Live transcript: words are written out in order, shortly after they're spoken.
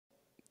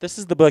This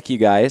is the book, you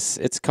guys.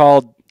 It's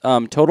called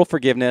Total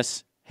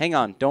Forgiveness. Hang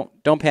on,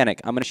 don't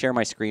panic. I'm going to share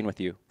my screen with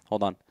you.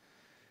 Hold on.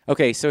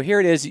 Okay, so here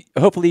it is.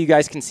 Hopefully you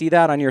guys can see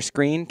that on your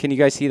screen. Can you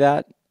guys see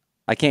that?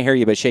 I can't hear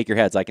you, but shake your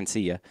heads. I can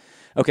see you.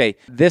 Okay,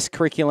 this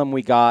curriculum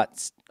we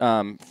got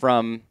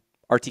from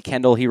RT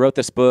Kendal. He wrote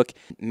this book.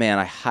 Man,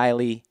 I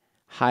highly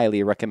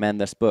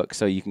recommend this book.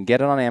 So you can get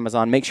it on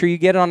Amazon. Make sure you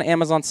get it on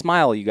Amazon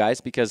Smile, you guys,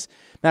 because,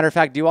 matter of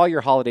fact, do all your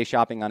holiday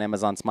shopping on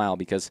Amazon Smile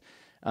because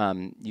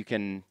you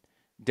can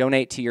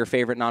donate to your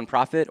favorite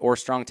nonprofit or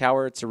Strong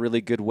Tower. It's a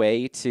really good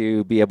way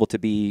to be able to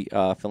be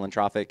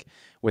philanthropic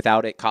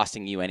without it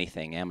costing you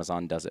anything.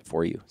 Amazon does it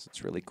for you, so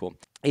it's really cool.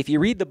 If you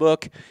read the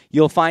book,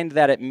 you'll find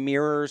that it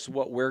mirrors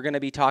what we're going to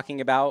be talking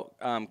about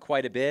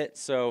quite a bit.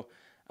 So,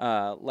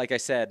 like I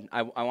said,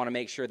 I want to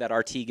make sure that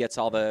RT gets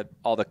all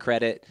the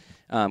credit.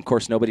 Of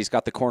course, nobody's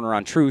got the corner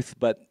on truth,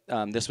 but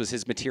this was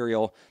his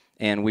material,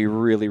 and we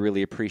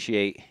really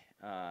appreciate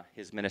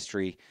his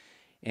ministry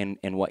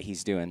and what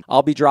he's doing.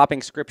 I'll be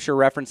dropping scripture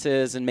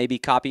references and maybe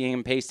copying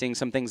and pasting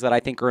some things that I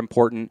think are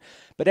important.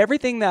 But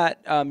everything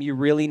that you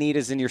really need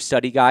is in your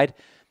study guide.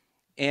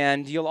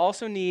 And you'll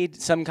also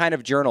need some kind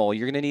of journal.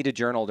 You're going to need a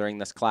journal during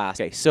this class.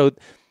 Okay, so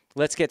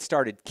let's get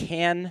started.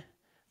 Can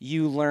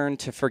you learn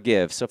to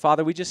forgive? So,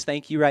 Father, we just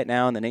thank you right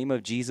now in the name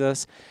of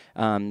Jesus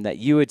that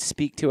you would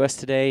speak to us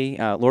today.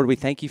 Lord, we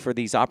thank you for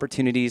these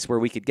opportunities where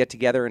we could get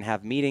together and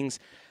have meetings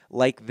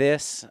like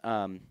this.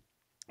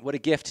 What a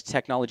gift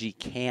technology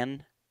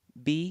can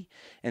be,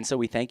 and so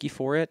we thank you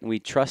for it, and we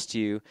trust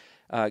you,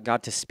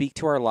 God, to speak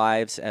to our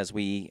lives as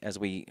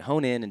we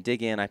hone in and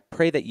dig in. I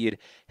pray that you'd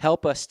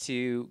help us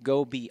to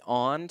go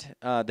beyond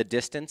the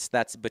distance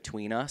that's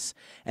between us,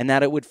 and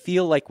that it would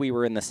feel like we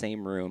were in the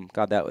same room,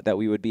 God, that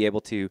we would be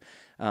able to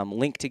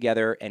link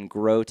together and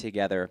grow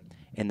together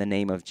in the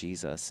name of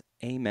Jesus.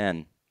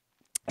 Amen.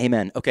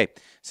 Amen. Okay,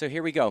 so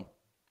here we go.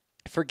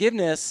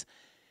 Forgiveness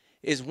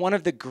is one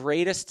of the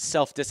greatest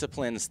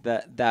self-disciplines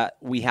that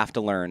we have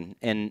to learn.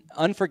 And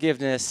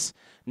unforgiveness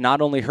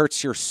not only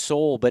hurts your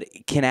soul, but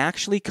it can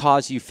actually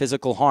cause you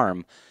physical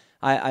harm.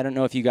 I don't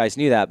know if you guys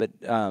knew that, but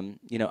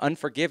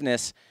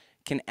unforgiveness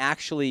can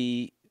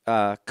actually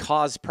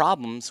cause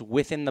problems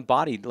within the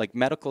body. Like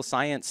medical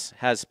science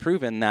has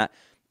proven that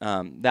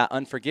that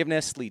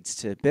unforgiveness leads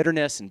to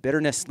bitterness, and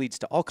bitterness leads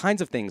to all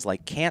kinds of things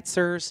like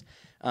cancers,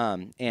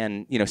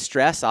 and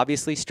stress.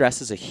 Obviously,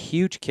 stress is a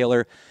huge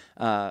killer.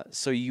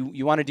 So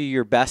you want to do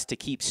your best to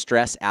keep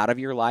stress out of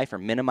your life or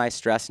minimize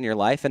stress in your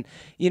life. And,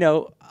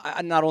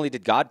 not only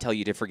did God tell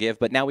you to forgive,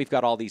 but now we've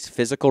got all these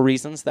physical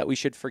reasons that we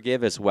should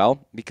forgive as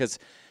well, because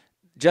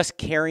just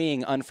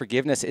carrying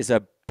unforgiveness is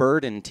a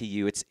burden to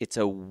you. It's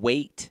a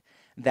weight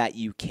that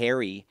you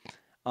carry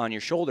on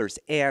your shoulders.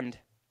 And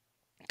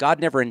God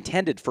never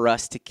intended for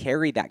us to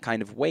carry that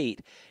kind of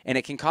weight, and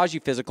it can cause you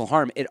physical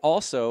harm. It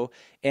also,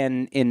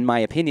 and in my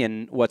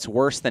opinion, what's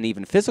worse than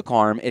even physical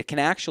harm, it can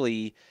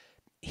actually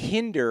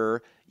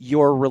hinder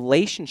your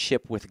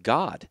relationship with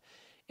God.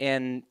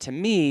 And to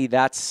me,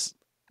 that's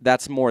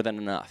more than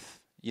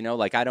enough.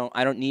 I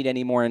don't need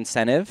any more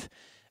incentive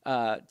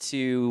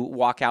to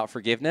walk out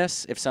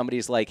forgiveness. If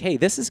somebody's like, "Hey,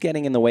 this is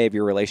getting in the way of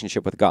your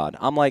relationship with God,"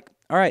 I'm like,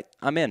 "All right,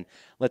 I'm in.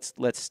 Let's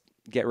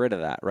get rid of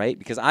that," right?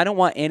 Because I don't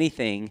want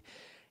anything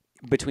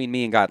between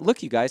me and God.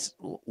 Look, you guys,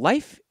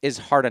 life is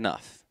hard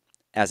enough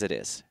as it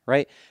is,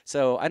 right?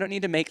 So I don't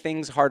need to make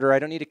things harder. I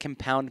don't need to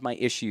compound my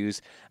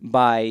issues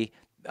by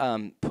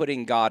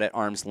putting God at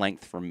arm's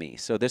length from me.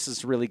 So this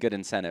is really good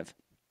incentive.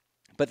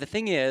 But the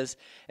thing is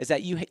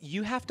that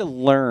you have to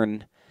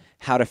learn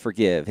how to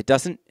forgive. It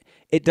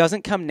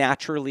doesn't come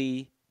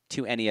naturally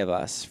to any of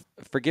us.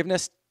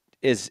 Forgiveness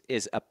is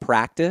a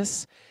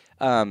practice.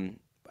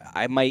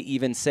 I might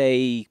even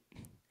say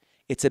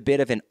it's a bit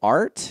of an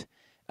art.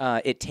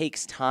 It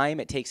takes time,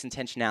 it takes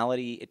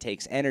intentionality, it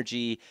takes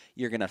energy.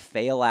 You're going to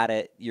fail at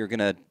it. You're going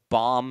to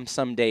bomb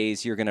some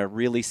days. You're going to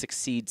really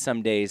succeed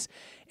some days.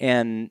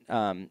 And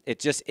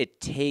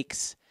it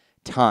takes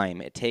time.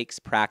 It takes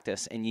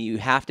practice. And you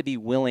have to be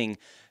willing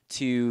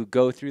to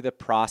go through the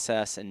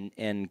process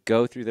and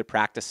go through the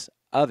practice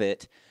of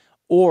it,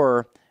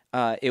 or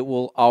it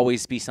will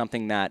always be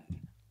something that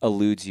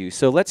eludes you.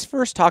 So let's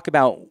first talk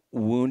about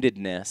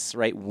woundedness,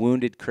 right?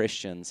 Wounded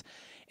Christians.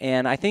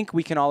 And I think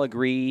we can all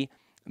agree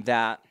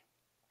that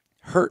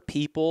hurt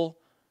people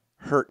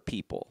hurt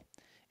people.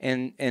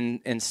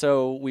 And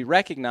so we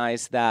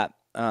recognize that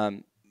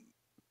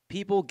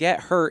people get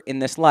hurt in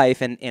this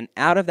life, and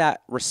out of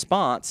that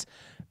response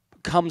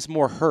comes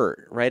more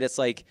hurt, right? It's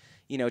like,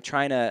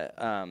 trying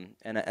to,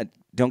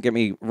 don't get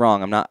me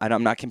wrong,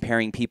 I'm not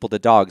comparing people to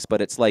dogs,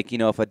 but it's like,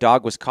 if a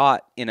dog was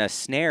caught in a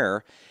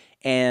snare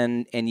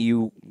and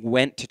you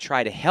went to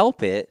try to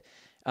help it,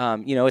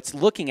 it's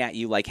looking at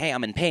you like, "Hey,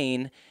 I'm in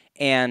pain,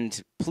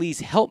 and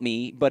please help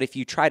me." But if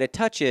you try to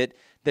touch it,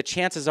 the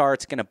chances are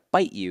it's going to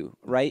bite you,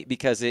 right?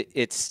 Because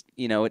it's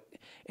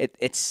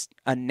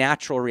a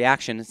natural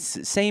reaction.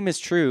 Same is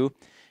true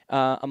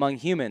among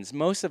humans.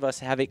 Most of us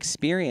have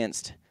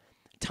experienced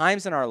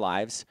times in our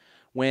lives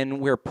when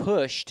we're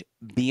pushed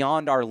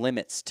beyond our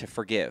limits to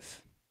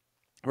forgive.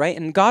 right?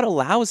 And God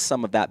allows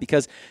some of that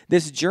because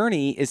this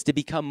journey is to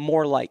become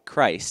more like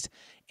Christ.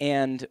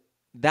 And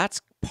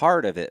that's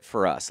part of it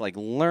for us, like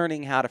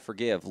learning how to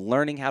forgive,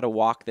 learning how to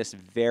walk this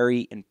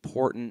very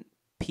important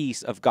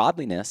piece of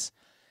godliness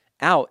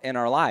out in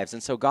our lives.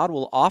 And so God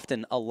will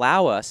often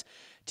allow us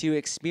to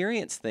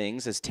experience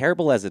things, as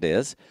terrible as it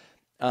is,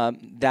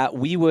 that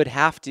we would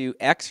have to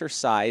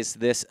exercise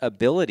this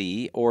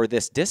ability or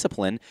this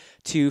discipline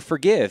to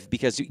forgive,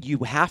 because you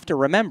have to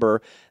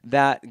remember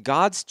that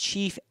God's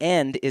chief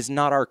end is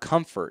not our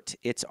comfort,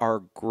 it's our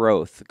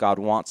growth. God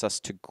wants us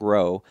to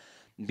grow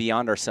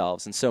beyond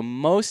ourselves. And so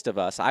most of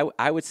us,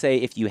 I would say,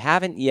 if you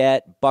haven't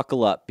yet,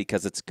 buckle up,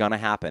 because it's going to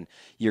happen.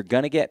 You're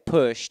going to get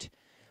pushed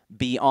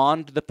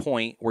beyond the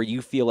point where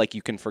you feel like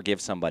you can forgive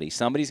somebody.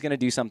 Somebody's going to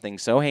do something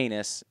so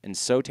heinous and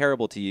so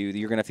terrible to you that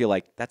you're going to feel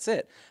like, that's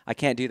it. I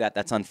can't do that.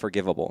 That's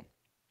unforgivable.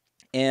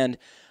 And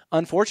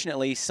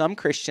unfortunately, some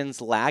Christians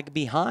lag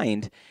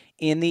behind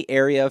in the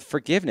area of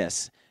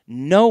forgiveness.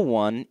 No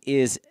one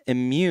is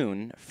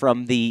immune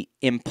from the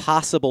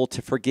impossible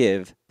to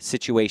forgive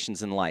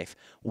situations in life.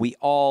 We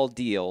all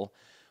deal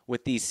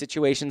with these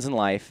situations in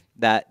life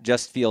that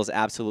just feels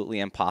absolutely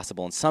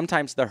impossible. And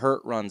sometimes the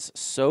hurt runs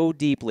so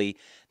deeply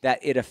that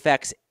it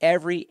affects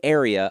every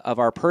area of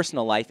our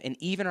personal life and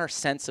even our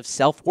sense of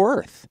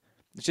self-worth.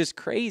 It's just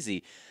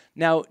crazy.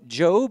 Now,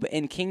 Job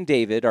and King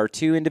David are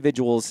two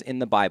individuals in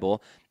the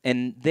Bible,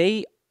 and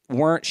they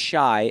weren't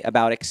shy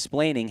about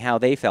explaining how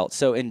they felt.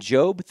 So in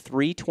Job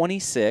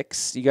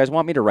 3:26, you guys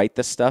want me to write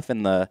this stuff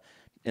in the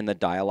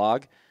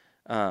dialogue?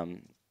 Job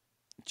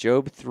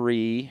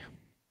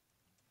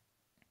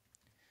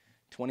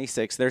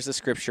 3:26, there's a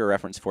scripture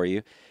reference for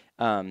you.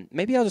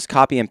 Maybe I'll just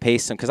copy and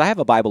paste some, because I have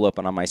a Bible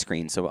open on my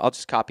screen, so I'll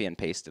just copy and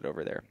paste it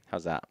over there.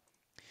 How's that?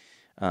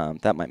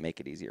 That might make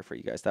it easier for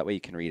you guys. That way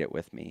you can read it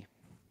with me.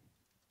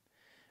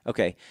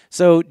 Okay,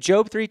 so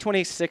Job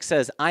 3:26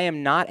 says, I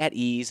am not at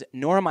ease,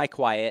 nor am I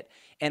quiet,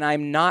 and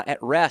I'm not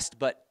at rest,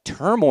 but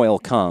turmoil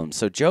comes.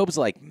 So Job's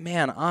like,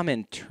 man, I'm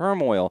in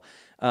turmoil.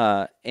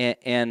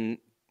 And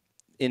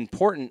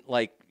important,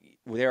 like,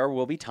 there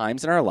will be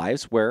times in our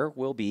lives where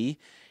we'll be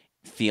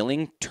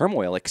feeling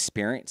turmoil,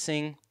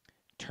 experiencing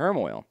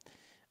turmoil.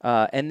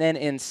 And then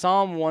in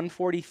Psalm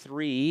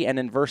 143 and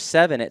in verse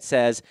 7, it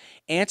says,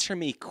 answer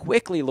me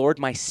quickly, Lord,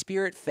 my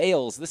spirit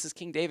fails. This is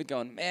King David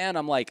going, man,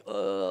 I'm like,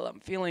 I'm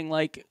feeling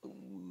like,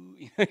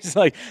 he's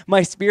like,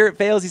 my spirit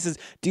fails. He says,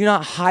 do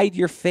not hide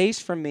your face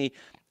from me,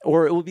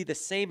 or it will be the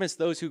same as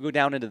those who go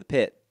down into the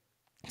pit.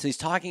 So he's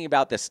talking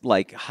about this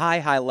like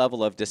high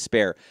level of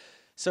despair.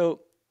 So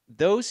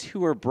those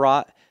who are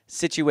brought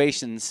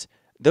situations,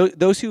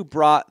 those who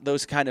brought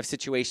those kind of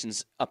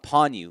situations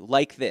upon you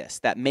like this,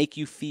 that make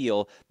you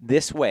feel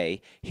this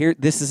way, here,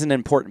 this is an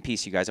important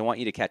piece, you guys. I want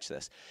you to catch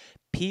this.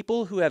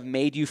 People who have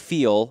made you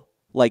feel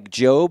like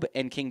Job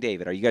and King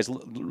David, are you guys,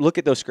 look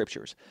at those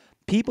scriptures.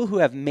 People who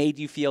have made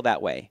you feel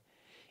that way,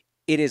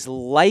 it is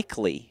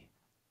likely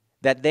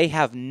that they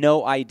have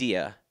no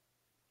idea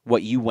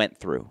what you went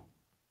through.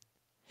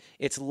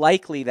 It's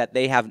likely that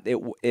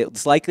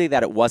it's likely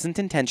that it wasn't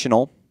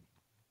intentional.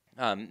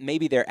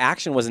 Maybe their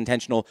action was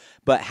intentional,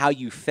 but how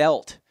you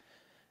felt,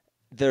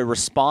 the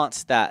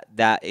response that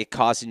it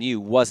caused in you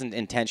wasn't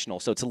intentional.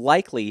 So it's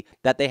likely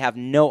that they have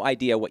no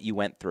idea what you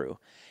went through.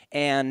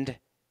 And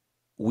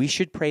we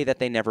should pray that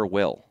they never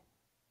will.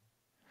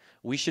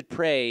 We should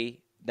pray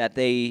that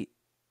they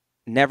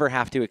never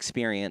have to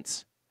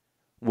experience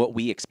what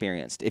we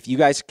experienced. If you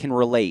guys can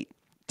relate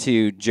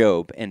to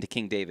Job and to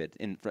King David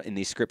in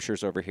these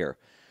scriptures over here,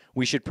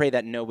 we should pray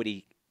that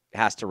nobody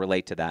has to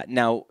relate to that.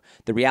 Now,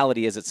 the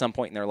reality is at some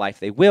point in their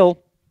life they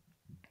will,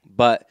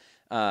 but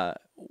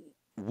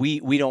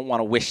we don't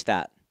want to wish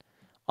that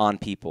on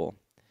people.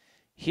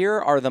 Here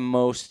are the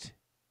most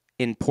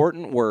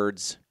important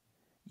words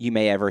you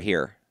may ever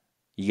hear.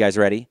 You guys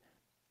ready?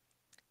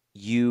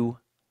 You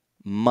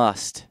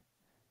must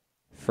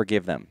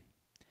forgive them.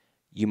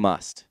 You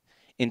must.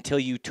 Until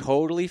you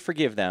totally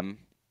forgive them,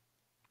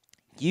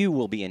 you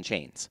will be in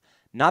chains.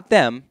 Not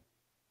them,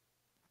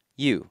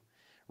 you.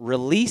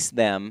 Release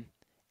them,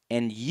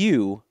 and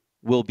you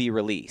will be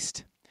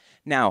released.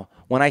 Now,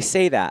 when I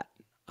say that,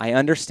 I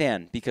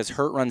understand, because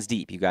hurt runs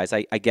deep, you guys.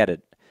 I get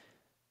it.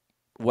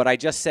 What I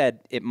just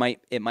said, it might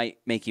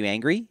make you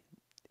angry.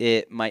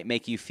 It might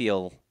make you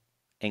feel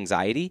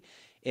anxiety.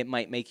 It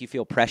might make you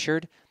feel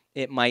pressured.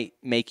 It might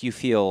make you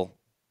feel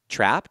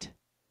trapped.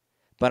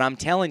 But I'm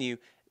telling you,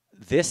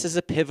 this is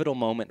a pivotal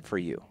moment for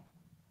you.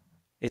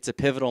 It's a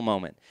pivotal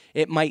moment.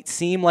 It might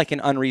seem like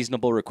an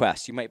unreasonable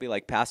request. You might be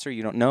like, Pastor,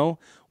 you don't know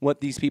what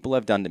these people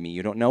have done to me.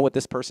 You don't know what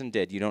this person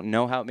did. You don't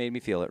know how it made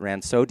me feel. It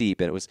ran so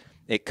deep.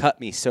 It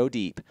cut me so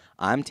deep.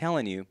 I'm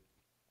telling you,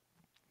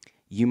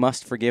 you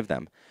must forgive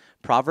them.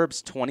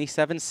 Proverbs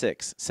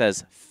 27:6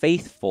 says,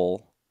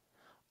 faithful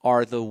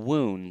are the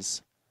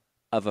wounds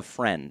of a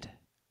friend.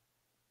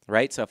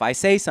 Right? So if I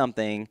say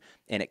something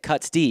and it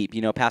cuts deep,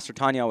 Pastor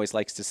Tanya always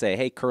likes to say,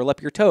 hey, curl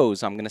up your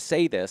toes. I'm going to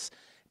say this.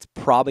 It's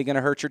probably going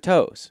to hurt your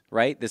toes,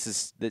 right?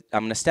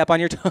 I'm going to step on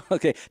your toe.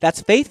 Okay, that's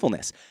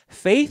faithfulness.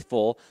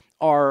 Faithful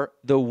are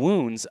the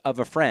wounds of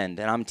a friend.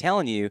 And I'm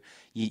telling you,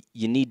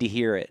 you need to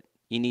hear it.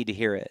 You need to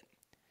hear it.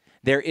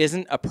 There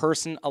isn't a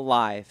person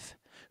alive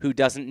who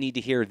doesn't need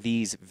to hear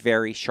these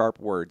very sharp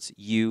words.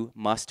 You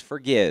must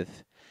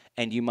forgive,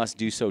 and you must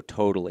do so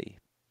totally.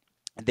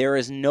 There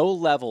is no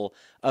level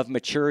of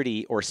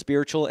maturity or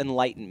spiritual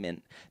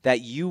enlightenment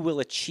that you will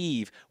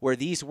achieve where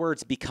these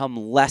words become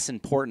less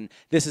important.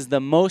 This is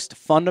the most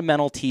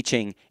fundamental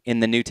teaching in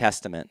the New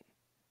Testament.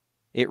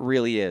 It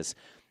really is.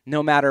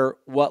 No matter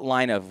what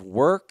line of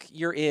work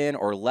you're in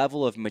or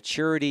level of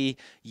maturity,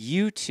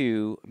 you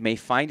too may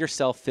find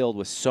yourself filled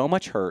with so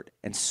much hurt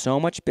and so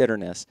much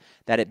bitterness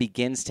that it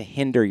begins to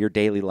hinder your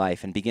daily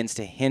life and begins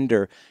to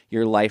hinder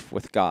your life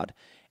with God.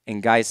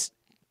 And guys,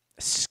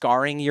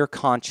 scarring your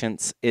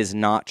conscience is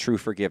not true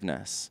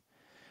forgiveness,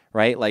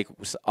 right? Like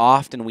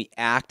often we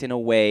act in a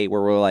way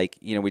where we're like,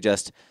 we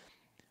just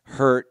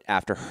hurt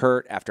after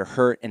hurt after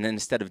hurt. And then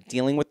instead of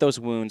dealing with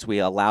those wounds, we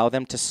allow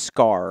them to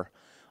scar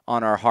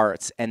on our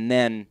hearts. And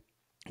then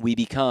we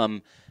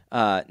become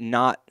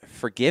not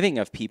forgiving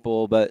of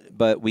people,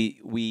 but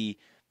we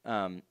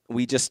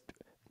just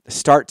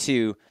start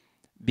to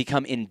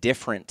become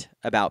indifferent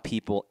about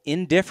people.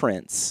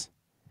 Indifference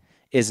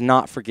is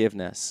not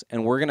forgiveness.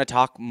 And we're going to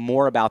talk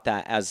more about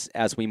that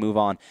as we move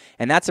on.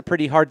 And that's a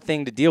pretty hard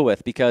thing to deal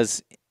with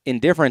because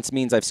indifference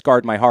means I've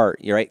scarred my heart,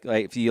 right?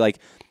 Like if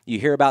you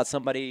hear about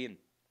somebody,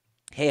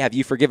 hey, have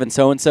you forgiven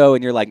so-and-so?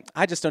 And you're like,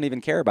 I just don't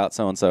even care about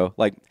so-and-so.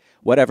 Like,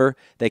 whatever,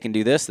 they can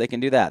do this, they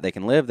can do that. They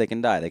can live, they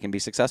can die. They can be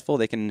successful,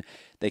 they can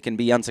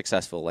be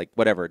unsuccessful. Like,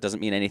 whatever, it doesn't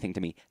mean anything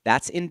to me.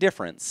 That's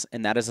indifference,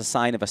 and that is a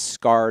sign of a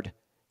scarred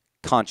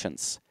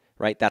conscience,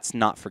 right? That's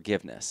not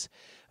forgiveness.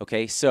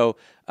 Okay, so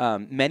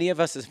many of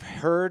us have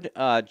heard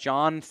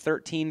John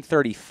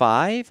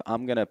 13:35.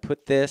 I'm going to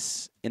put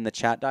this in the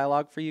chat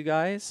dialogue for you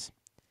guys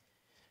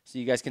so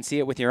you guys can see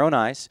it with your own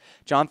eyes.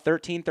 John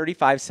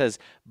 13:35 says,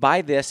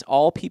 "By this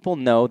all people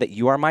know that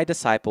you are my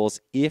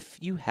disciples if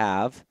you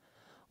have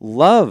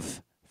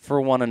love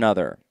for one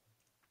another."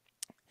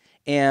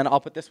 And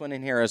I'll put this one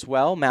in here as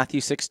well.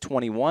 Matthew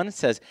 6:21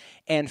 says,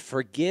 "And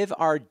forgive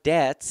our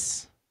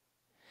debts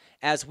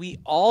as we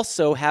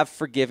also have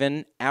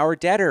forgiven our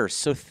debtors."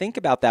 So think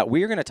about that.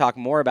 We're going to talk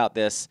more about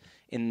this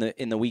in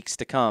the weeks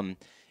to come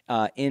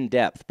in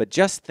depth. But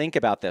just think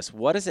about this.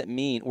 What does it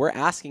mean? We're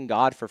asking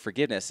God for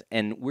forgiveness,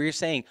 and we're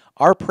saying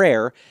our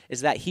prayer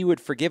is that he would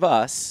forgive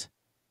us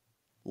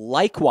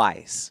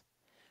likewise,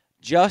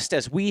 just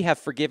as we have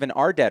forgiven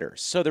our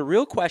debtors. So the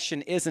real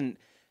question isn't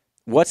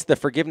what's the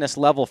forgiveness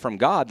level from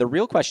God. The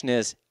real question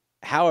is,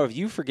 how have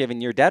you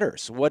forgiven your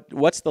debtors?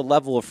 What's the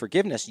level of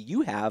forgiveness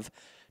you have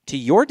to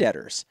your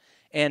debtors?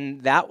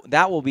 And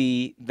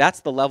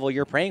that's the level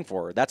you're praying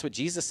for. That's what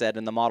Jesus said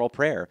in the model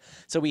prayer.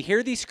 So we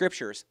hear these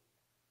scriptures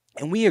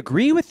and we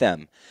agree with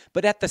them,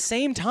 but at the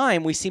same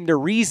time we seem to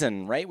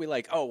reason, right? We're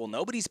like, oh, well,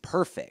 nobody's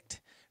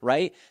perfect,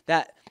 right?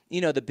 That,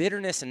 the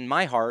bitterness in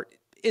my heart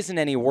isn't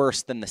any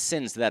worse than the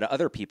sins that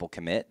other people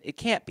commit. It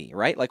can't be,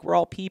 right? Like, we're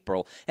all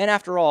people. And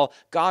after all,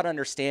 God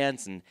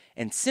understands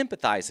and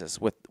sympathizes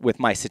with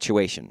my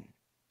situation,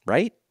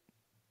 right?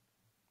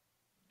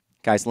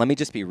 Guys, let me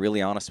just be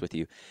really honest with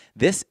you.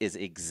 This is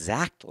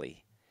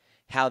exactly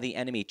how the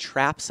enemy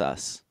traps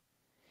us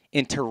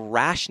into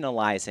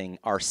rationalizing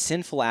our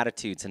sinful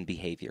attitudes and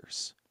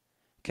behaviors.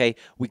 Okay,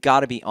 we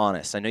got to be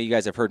honest. I know you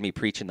guys have heard me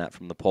preaching that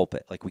from the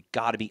pulpit. Like, we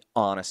got to be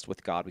honest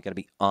with God. We got to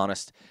be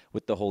honest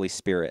with the Holy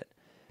Spirit.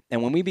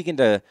 And when we begin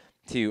to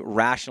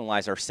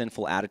rationalize our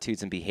sinful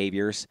attitudes and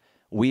behaviors,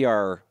 we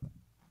are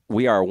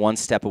one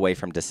step away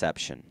from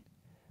deception.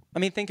 I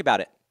mean, think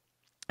about it.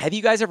 Have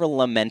you guys ever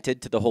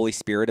lamented to the Holy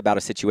Spirit about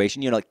a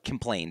situation? Like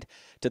complained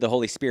to the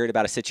Holy Spirit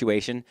about a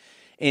situation,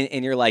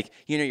 and you're like,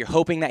 you're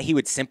hoping that he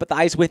would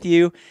sympathize with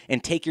you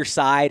and take your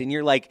side, and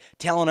you're like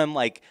telling him,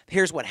 like,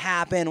 here's what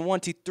happened, 1,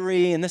 2,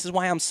 3, and this is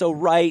why I'm so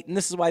right, and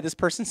this is why this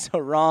person's so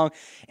wrong,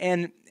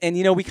 and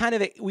we kind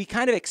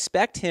of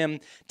expect him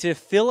to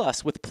fill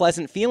us with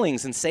pleasant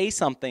feelings and say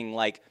something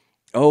like,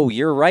 oh,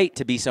 you're right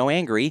to be so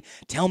angry.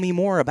 Tell me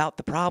more about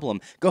the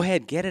problem. Go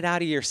ahead, get it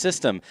out of your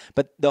system.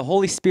 But the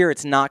Holy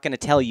Spirit's not going to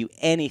tell you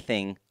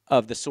anything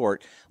of the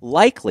sort.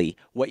 Likely,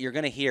 what you're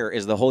going to hear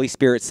is the Holy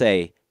Spirit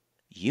say,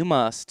 you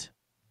must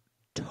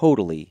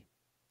totally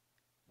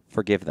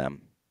forgive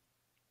them.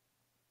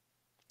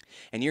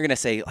 And you're going to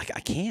say, like, I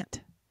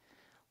can't.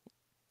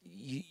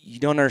 You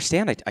don't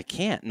understand. I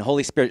can't. And the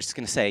Holy Spirit's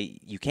going to say,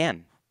 you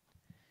can.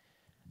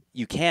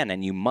 You can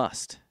and you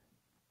must.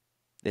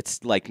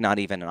 It's like not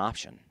even an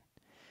option.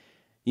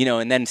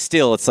 And then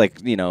still it's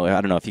like, I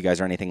don't know if you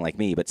guys are anything like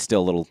me, but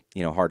still a little,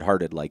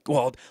 hard-hearted, like,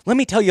 well, let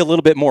me tell you a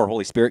little bit more,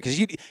 Holy Spirit, because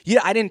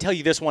I didn't tell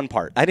you this one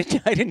part. I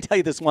didn't tell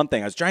you this one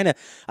thing. I was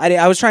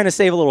trying to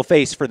save a little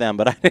face for them,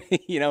 but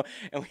and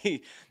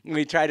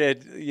we try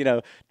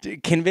to, to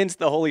convince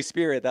the Holy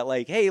Spirit that,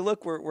 like, hey,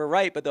 look, we're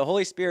right, but the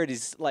Holy Spirit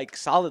is like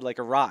solid like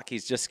a rock.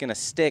 He's just going to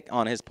stick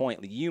on his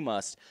point. You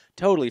must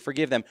totally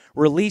forgive them,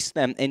 release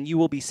them, and you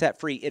will be set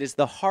free. It is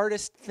the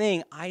hardest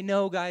thing. I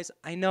know, guys,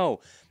 I know.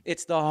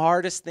 It's the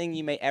hardest thing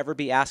you may ever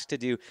be asked to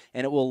do,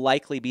 and it will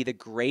likely be the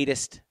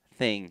greatest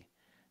thing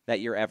that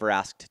you're ever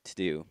asked to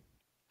do.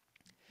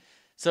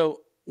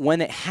 So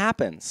when it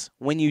happens,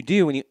 when you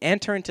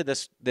enter into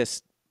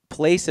this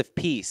place of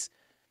peace,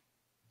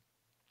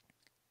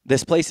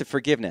 this place of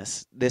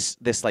forgiveness,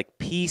 this like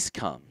peace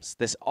comes,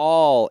 this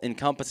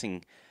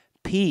all-encompassing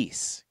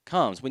peace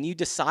comes. When you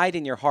decide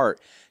in your heart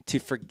to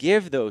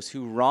forgive those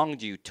who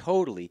wronged you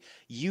totally,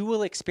 you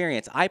will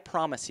experience, I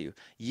promise you,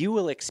 you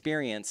will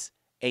experience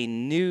a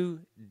new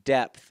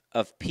depth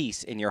of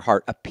peace in your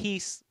heart, a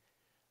peace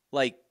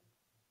like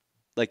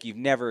you've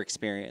never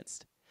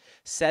experienced.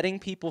 Setting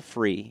people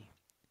free,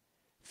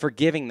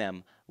 forgiving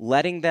them,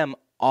 letting them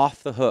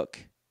off the hook.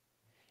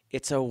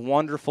 It's a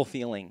wonderful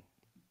feeling.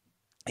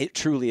 It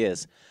truly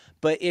is.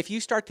 But if you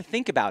start to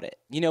think about it,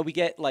 we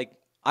get like,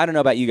 I don't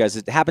know about you guys.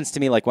 It happens to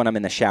me like when I'm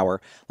in the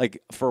shower.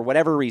 Like for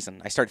whatever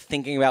reason, I start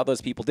thinking about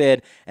those people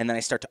did, and then I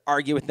start to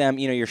argue with them,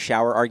 your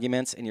shower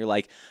arguments, and you're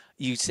like,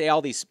 you say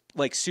all these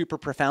like super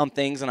profound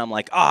things, and I'm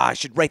like, I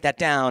should write that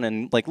down,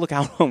 and like, look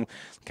how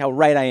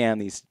right I am,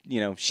 these,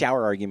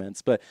 shower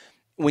arguments. But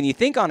when you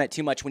think on it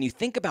too much, when you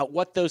think about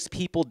what those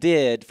people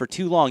did for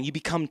too long, you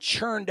become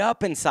churned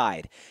up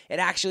inside. It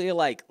actually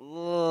like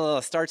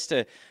starts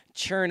to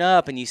churn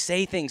up, and you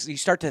say things, you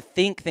start to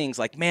think things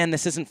like, man,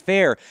 this isn't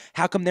fair.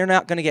 How come they're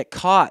not going to get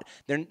caught?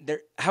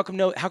 How come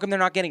they're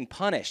not getting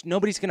punished?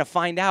 Nobody's going to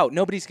find out.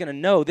 Nobody's going to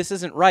know. This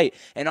isn't right.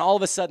 And all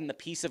of a sudden, the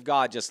peace of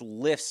God just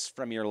lifts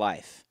from your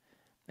life.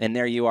 And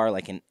there you are,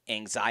 like in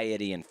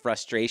anxiety and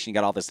frustration. You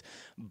got all this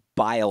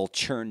bile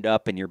churned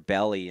up in your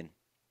belly. And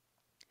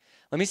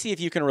let me see if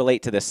you can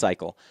relate to this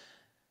cycle.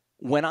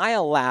 When I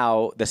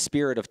allow the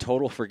spirit of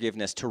total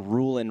forgiveness to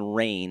rule and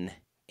reign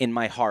in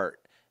my heart,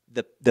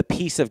 the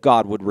peace of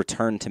God would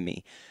return to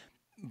me.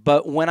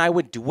 But when I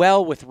would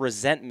dwell with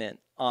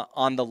resentment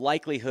on the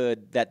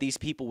likelihood that these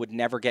people would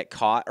never get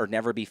caught or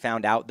never be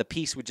found out, the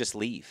peace would just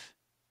leave.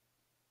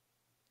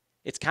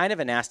 It's kind of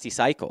a nasty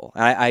cycle.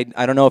 I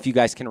don't know if you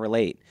guys can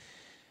relate.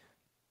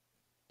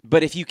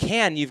 But if you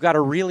can, you've got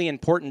a really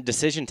important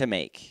decision to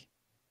make.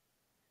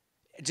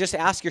 Just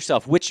ask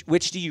yourself,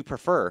 which do you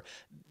prefer?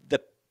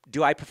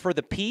 Do I prefer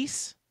the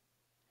peace,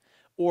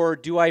 or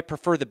do I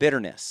prefer the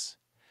bitterness?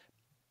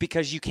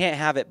 Because you can't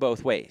have it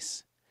both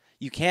ways.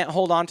 You can't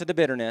hold on to the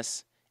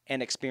bitterness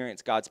and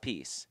experience God's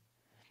peace.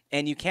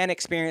 And you can't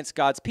experience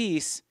God's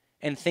peace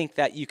and think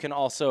that you can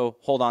also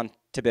hold on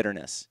to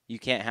bitterness. You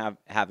can't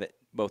have it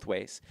both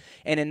ways.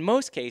 And in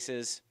most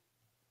cases,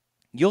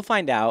 you'll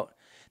find out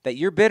that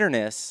your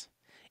bitterness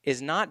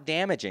is not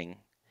damaging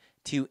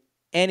to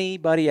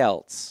anybody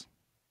else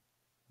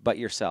but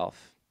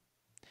yourself.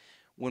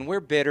 When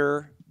we're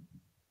bitter,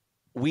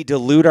 we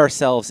delude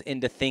ourselves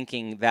into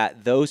thinking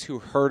that those who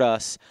hurt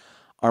us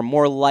are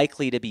more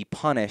likely to be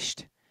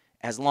punished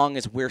as long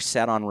as we're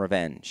set on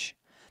revenge.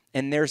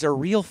 And there's a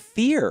real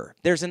fear.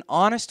 There's an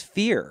honest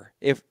fear,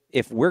 if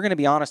we're going to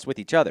be honest with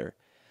each other.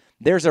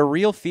 There's a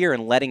real fear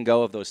in letting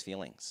go of those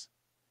feelings.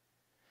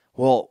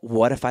 Well,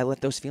 what if I let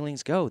those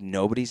feelings go?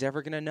 Nobody's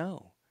ever going to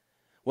know.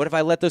 What if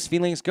I let those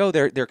feelings go?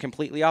 They're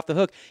completely off the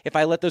hook. If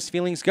I let those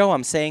feelings go,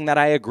 I'm saying that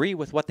I agree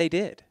with what they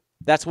did.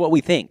 That's what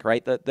we think,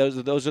 right? Those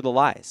are the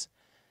lies.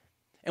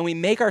 And we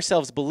make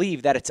ourselves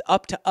believe that it's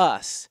up to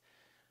us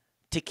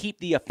to keep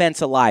the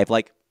offense alive.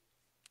 Like,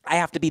 I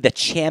have to be the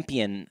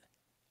champion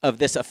of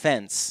this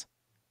offense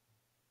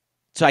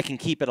so I can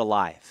keep it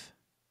alive.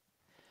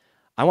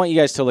 I want you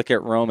guys to look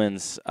at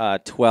Romans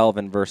 12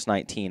 and verse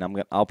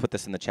 19. I'll put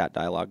this in the chat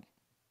dialogue.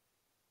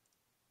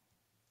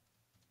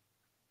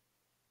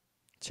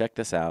 Check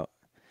this out.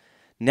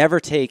 Never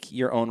take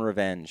your own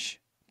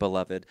revenge,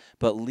 beloved,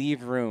 but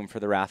leave room for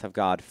the wrath of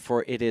God.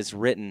 For it is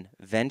written,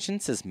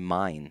 vengeance is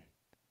mine.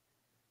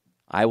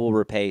 I will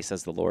repay,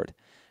 says the Lord.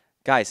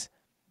 Guys,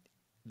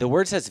 the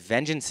word says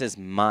vengeance is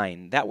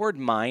mine. That word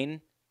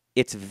mine,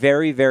 it's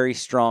very, very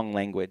strong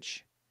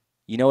language.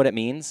 You know what it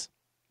means?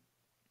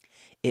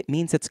 It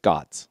means it's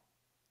God's,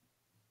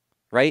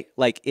 right?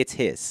 Like it's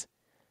his.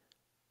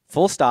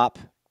 Full stop,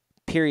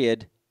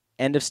 period,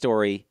 end of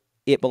story.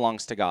 It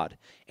belongs to God.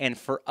 And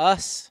for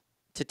us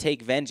to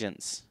take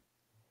vengeance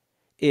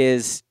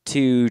is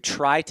to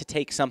try to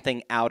take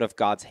something out of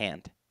God's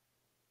hand.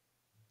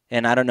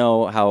 And I don't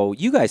know how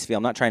you guys feel.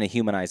 I'm not trying to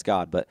humanize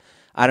God, but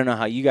I don't know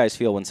how you guys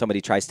feel when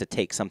somebody tries to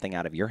take something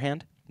out of your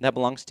hand that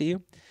belongs to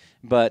you.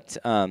 But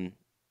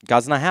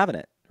God's not having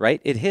it,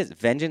 right? It's his.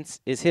 Vengeance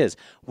is his.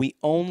 We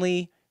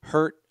only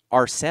hurt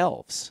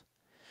ourselves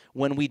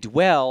when we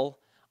dwell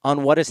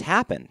on what has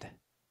happened.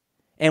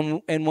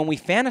 And when we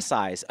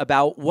fantasize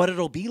about what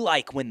it'll be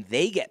like when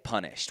they get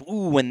punished,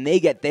 when they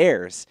get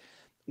theirs,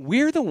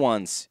 we're the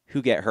ones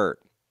who get hurt.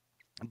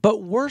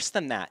 But worse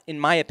than that, in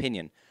my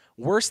opinion,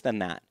 worse than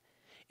that,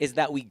 is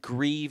that we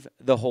grieve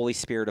the Holy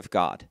Spirit of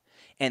God.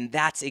 And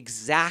that's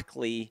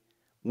exactly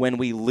when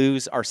we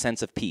lose our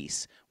sense of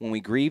peace. When we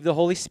grieve the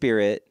Holy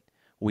Spirit,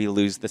 we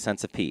lose the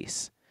sense of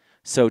peace.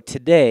 So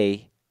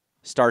today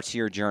starts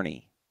your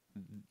journey.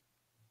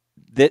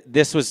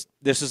 This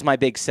was my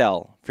big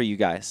sell for you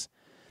guys.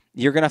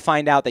 You're going to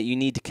find out that you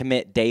need to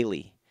commit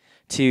daily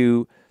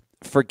to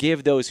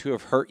forgive those who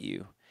have hurt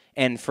you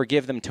and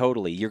forgive them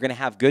totally. You're going to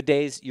have good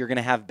days. You're going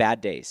to have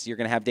bad days. You're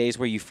going to have days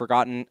where you've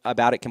forgotten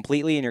about it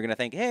completely, and you're going to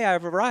think, hey,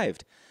 I've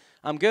arrived.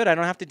 I'm good. I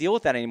don't have to deal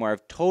with that anymore.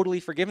 I've totally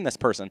forgiven this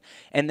person.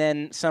 And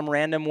then some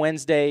random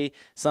Wednesday,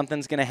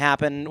 something's going to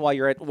happen while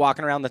you're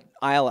walking around the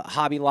aisle at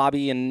Hobby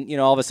Lobby, and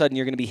all of a sudden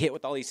you're going to be hit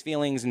with all these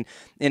feelings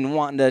and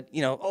wanting to,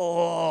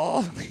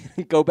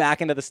 go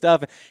back into the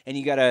stuff. And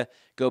you got to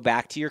go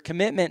back to your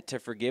commitment to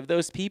forgive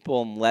those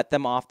people and let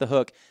them off the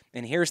hook.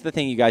 And here's the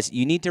thing, you guys.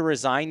 You need to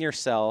resign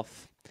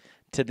yourself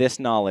to this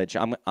knowledge.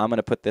 I'm going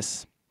to put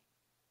this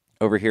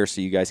over here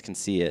so you guys can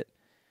see it.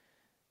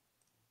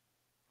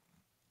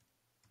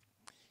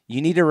 You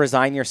need to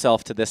resign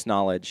yourself to this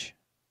knowledge.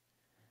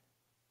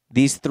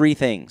 These three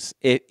things.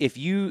 If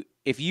you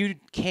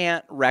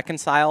can't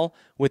reconcile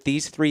with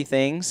these three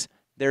things,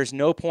 there's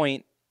no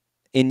point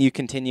in you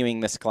continuing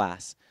this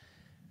class.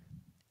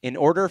 In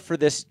order for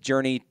this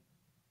journey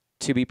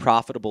to be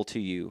profitable to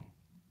you,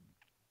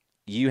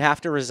 you have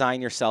to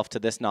resign yourself to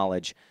this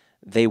knowledge.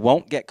 They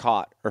won't get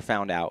caught or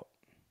found out.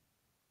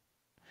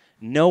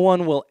 No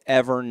one will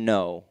ever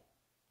know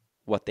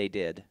what they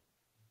did.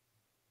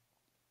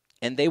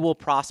 And they will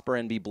prosper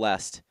and be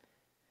blessed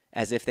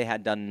as if they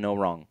had done no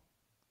wrong.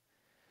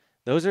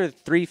 Those are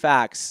three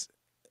facts.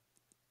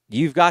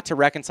 You've got to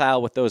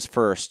reconcile with those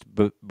first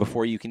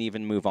before you can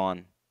even move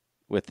on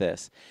with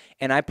this.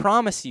 And I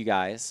promise you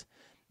guys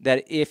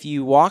that if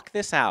you walk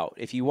this out,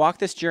 if you walk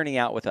this journey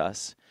out with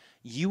us,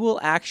 you will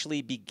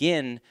actually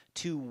begin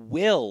to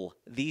will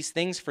these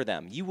things for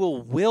them. You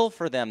will will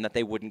for them that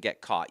they wouldn't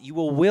get caught. You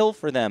will will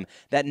for them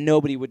that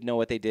nobody would know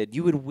what they did.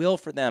 You would will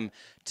for them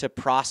to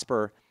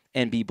prosper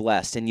and be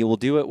blessed. And you will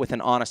do it with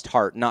an honest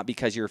heart, not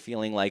because you're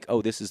feeling like,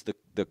 oh, this is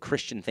the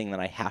Christian thing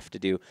that I have to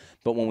do.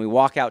 But when we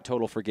walk out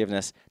total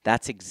forgiveness,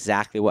 that's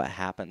exactly what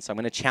happens. So I'm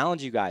going to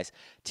challenge you guys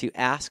to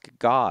ask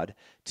God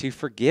to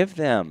forgive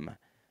them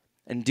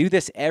and do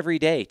this every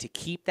day to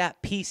keep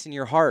that peace in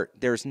your heart.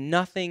 There's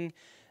nothing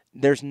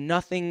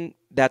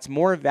that's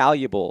more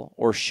valuable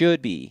or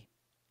should be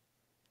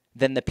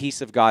than the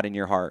peace of God in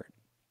your heart.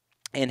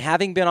 And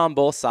having been on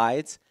both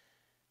sides,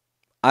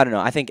 I don't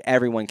know, I think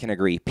everyone can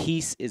agree.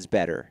 Peace is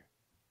better.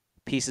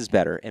 Peace is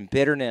better. And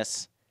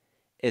bitterness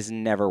is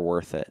never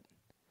worth it.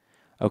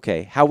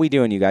 Okay, how we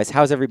doing, you guys?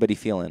 How's everybody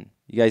feeling?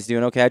 You guys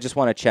doing okay? I just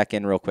want to check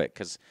in real quick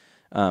because,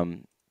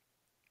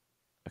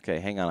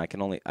 okay, hang on.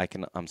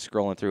 I'm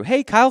scrolling through.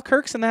 Hey, Kyle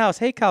Kirk's in the house.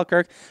 Hey, Kyle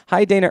Kirk.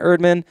 Hi, Dana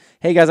Erdman.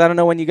 Hey, guys, I don't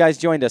know when you guys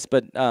joined us,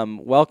 but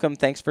welcome.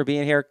 Thanks for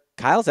being here.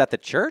 Kyle's at the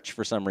church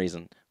for some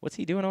reason. What's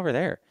he doing over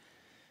there?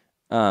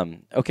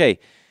 Okay,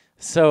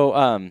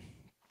 so...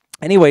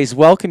 anyways,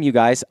 welcome you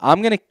guys.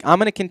 I'm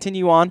gonna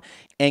continue on,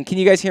 and can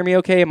you guys hear me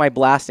okay? Am I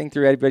blasting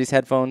through everybody's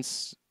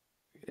headphones?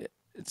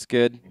 It's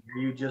good. I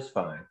hear you just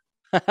fine.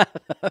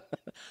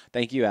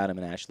 Thank you, Adam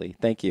and Ashley.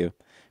 Thank you.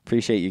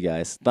 Appreciate you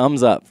guys.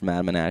 Thumbs up from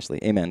Adam and Ashley.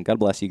 Amen. God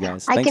bless you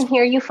guys. I can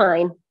hear you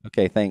fine.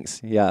 Okay,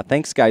 thanks. Yeah,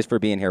 thanks guys for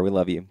being here. We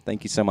love you.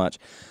 Thank you so much.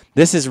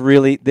 This is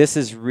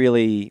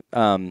really.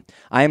 I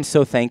am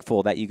so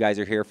thankful that you guys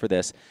are here for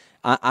this.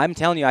 I'm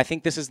telling you, I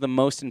think this is the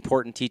most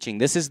important teaching.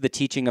 This is the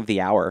teaching of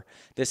the hour.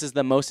 This is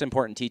the most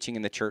important teaching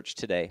in the church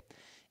today.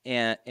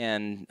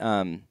 And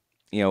I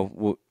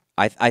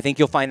think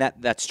you'll find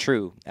that that's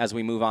true as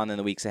we move on in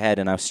the weeks ahead.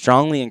 And I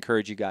strongly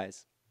encourage you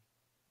guys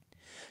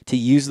to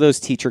use those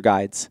teacher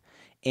guides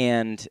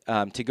and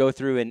to go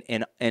through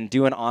and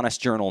do an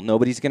honest journal.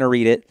 Nobody's going to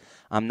read it.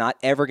 I'm not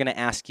ever going to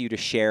ask you to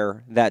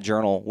share that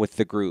journal with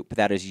the group.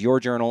 That is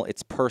your journal.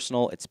 It's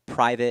personal. It's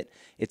private.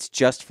 It's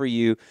just for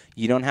you.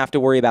 You don't have to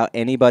worry about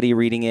anybody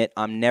reading it.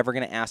 I'm never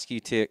going to ask you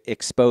to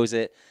expose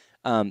it.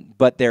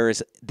 But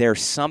there's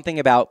something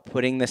about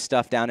putting this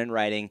stuff down in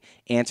writing,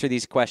 answer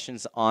these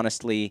questions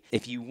honestly.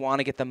 If you want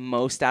to get the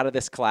most out of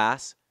this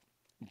class,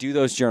 do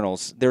those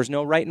journals. There's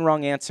no right and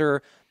wrong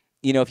answer.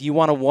 If you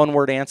want a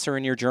one-word answer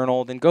in your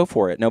journal, then go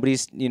for it.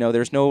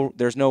 There's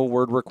no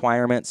word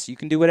requirements. You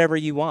can do whatever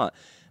you want.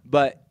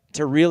 But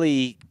to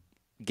really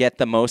get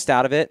the most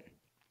out of it,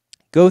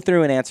 go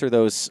through and answer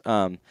those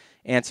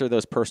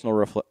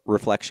personal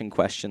reflection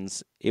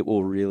questions. It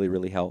will really,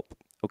 really help.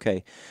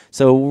 Okay,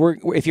 so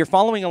if you're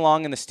following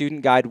along in the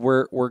student guide,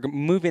 we're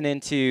moving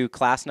into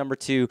class number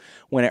 2,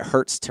 when it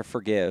hurts to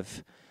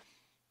forgive.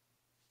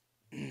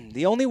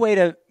 The only way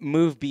to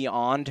move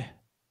beyond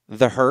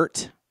the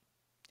hurt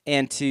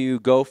and to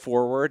go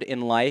forward in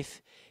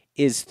life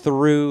is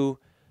through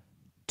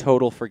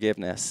total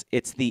forgiveness.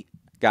 It's the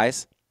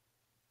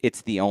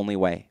only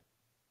way.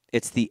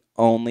 It's the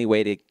only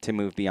way to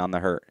move beyond the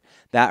hurt.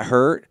 That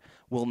hurt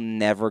will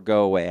never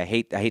go away. I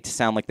hate to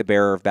sound like the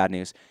bearer of bad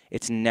news.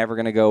 It's never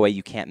going to go away.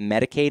 You can't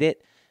medicate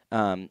it.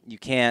 You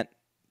can't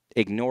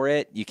ignore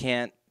it. You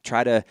can't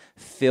try to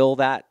fill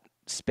that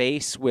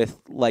space with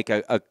like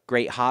a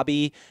great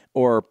hobby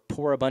or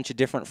pour a bunch of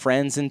different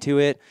friends into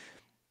it.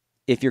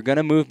 If you're going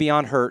to move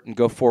beyond hurt and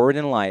go forward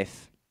in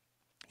life,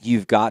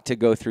 you've got to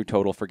go through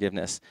total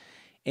forgiveness.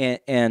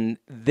 And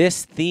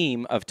this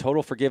theme of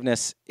total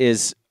forgiveness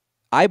is,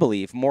 I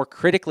believe, more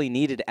critically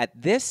needed at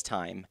this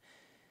time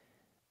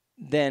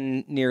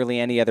than nearly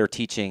any other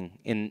teaching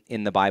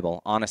in the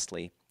Bible,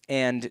 honestly.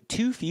 And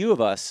too few of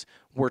us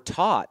were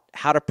taught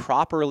how to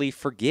properly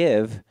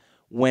forgive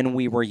when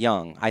we were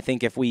young. I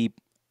think if we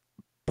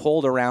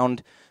pulled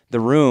around the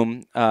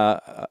room,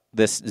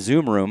 this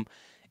Zoom room,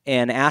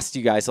 and asked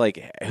you guys,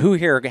 like, who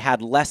here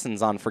had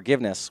lessons on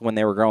forgiveness when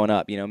they were growing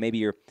up? You know, maybe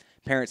your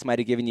parents might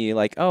have given you,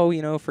 like, oh,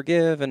 you know,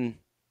 forgive, and,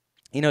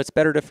 you know, it's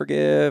better to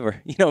forgive,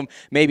 or, you know,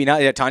 maybe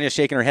not. Yeah, Tanya's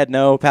shaking her head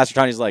no. Pastor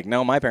Tanya's like,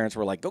 no, my parents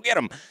were like, go get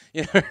them,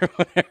 you know,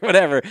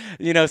 whatever,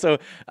 you know, so,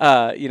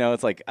 you know,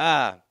 it's like,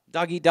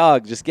 dog eat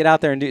dog, just get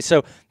out there and do.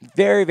 So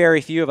very,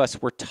 very few of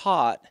us were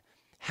taught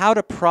how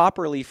to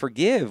properly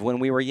forgive when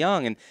we were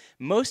young. And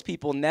most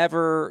people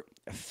never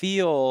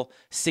feel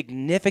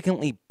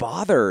significantly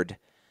bothered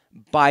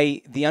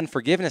by the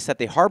unforgiveness that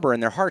they harbor in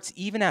their hearts,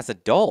 even as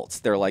adults.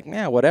 They're like,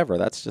 yeah, whatever,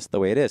 that's just the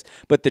way it is.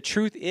 But the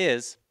truth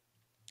is,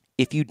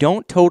 if you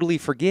don't totally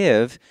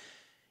forgive,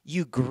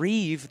 you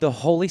grieve the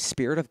Holy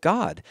Spirit of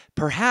God,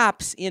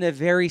 perhaps in a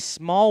very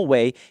small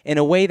way, in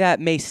a way that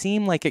may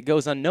seem like it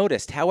goes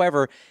unnoticed.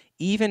 However,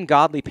 even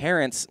godly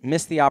parents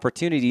miss the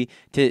opportunity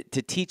to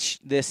teach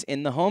this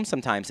in the home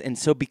sometimes. And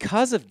so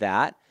because of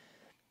that,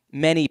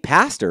 many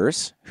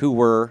pastors who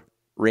were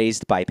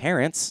raised by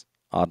parents,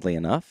 oddly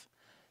enough,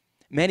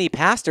 many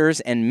pastors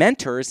and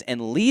mentors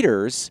and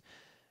leaders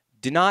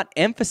do not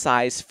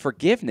emphasize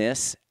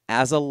forgiveness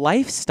as a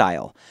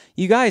lifestyle.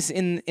 You guys,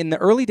 in the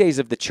early days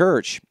of the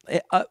church,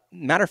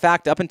 matter of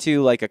fact, up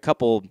until like a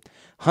couple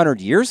 100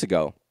 years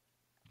ago,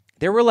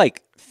 there were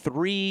like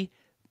three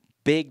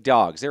big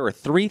dogs. There were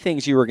three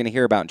things you were going to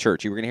hear about in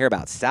church. You were going to hear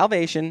about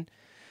salvation,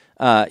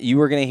 you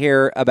were going to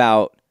hear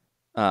about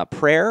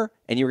prayer,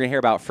 and you were going to hear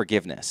about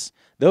forgiveness.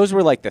 Those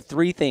were like the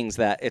three things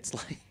that it's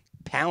like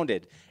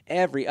pounded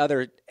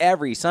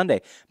every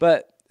Sunday.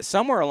 But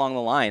somewhere along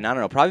the line, I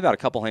don't know, probably about a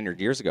couple 100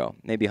 years ago,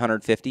 maybe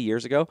 150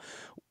 years ago,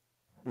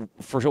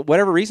 for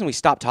whatever reason, we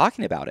stopped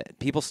talking about it.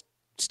 People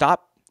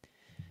stopped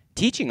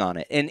teaching on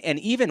it. And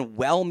even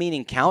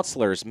well-meaning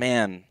counselors,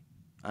 man,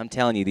 I'm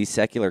telling you, these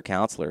secular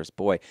counselors,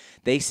 boy,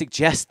 they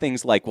suggest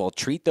things like, well,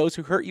 treat those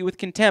who hurt you with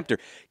contempt, or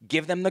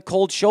give them the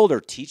cold shoulder,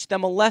 teach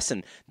them a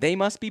lesson. They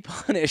must be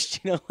punished,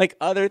 you know, like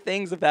other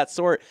things of that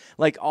sort,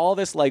 like all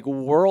this like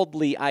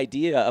worldly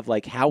idea of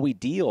like how we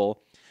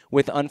deal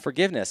with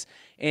unforgiveness.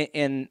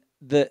 And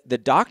the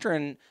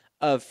doctrine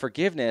of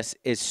forgiveness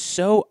is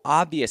so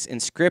obvious in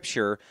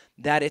Scripture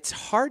that it's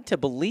hard to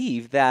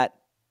believe that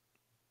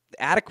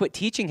adequate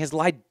teaching has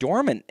lied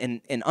dormant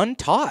and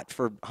untaught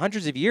for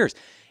hundreds of years.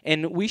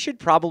 And we should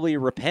probably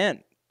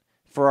repent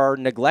for our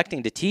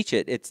neglecting to teach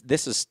it.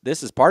 This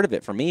is part of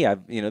it for me.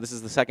 This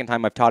is the second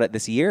time I've taught it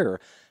this year.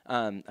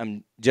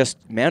 When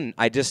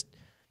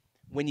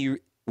you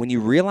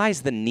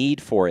realize the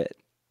need for it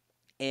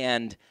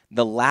and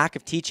the lack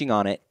of teaching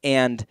on it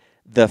and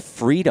the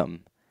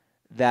freedom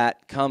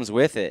that comes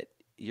with it,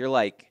 you're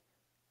like,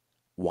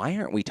 why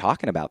aren't we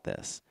talking about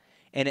this?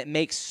 And it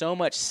makes so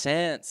much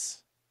sense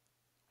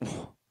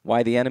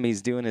why the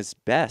enemy's doing his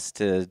best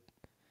to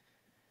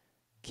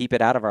keep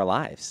it out of our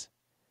lives,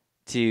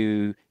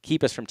 to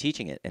keep us from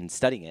teaching it and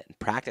studying it and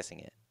practicing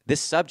it. This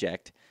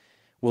subject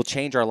will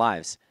change our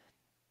lives.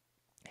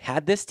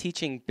 Had this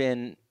teaching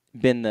been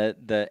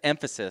the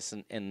emphasis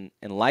and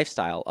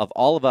lifestyle of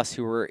all of us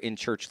who were in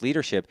church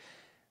leadership,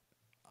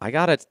 I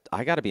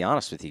gotta be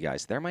honest with you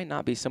guys. There might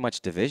not be so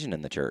much division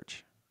in the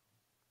church.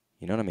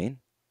 You know what I mean?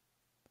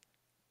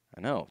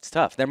 I know, it's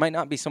tough. There might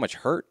not be so much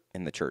hurt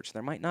in the church.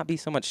 There might not be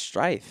so much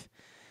strife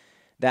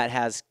that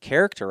has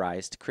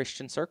characterized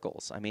Christian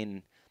circles. I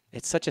mean,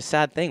 it's such a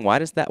sad thing. Why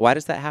does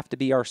that have to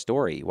be our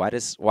story? Why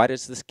does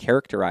this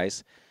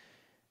characterize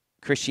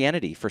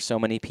Christianity for so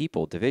many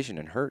people? Division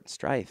and hurt and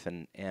strife,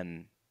 and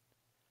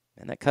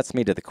that cuts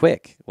me to the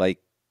quick. Like,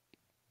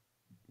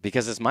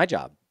 because it's my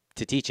job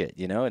to teach it,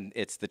 you know, and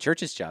it's the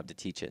church's job to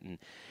teach it.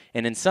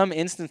 And in some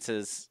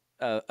instances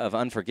of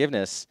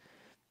unforgiveness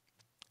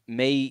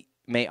may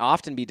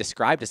often be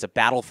described as a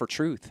battle for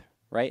truth,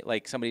 right?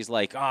 Like somebody's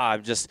like,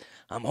 I'm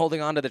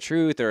holding on to the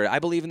truth, or I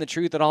believe in the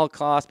truth at all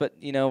costs. But,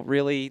 you know,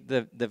 really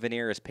the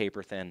veneer is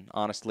paper thin,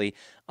 honestly.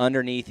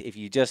 Underneath, if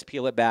you just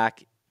peel it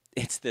back,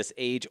 it's this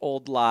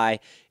age-old lie.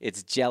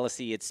 It's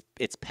jealousy. It's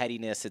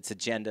pettiness. It's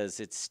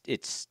agendas.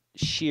 It's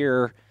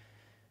sheer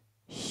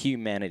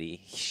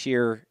humanity,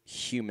 sheer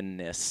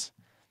humanness,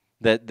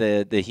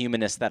 the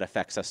humanness that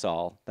affects us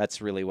all.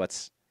 That's really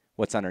what's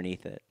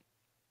underneath it.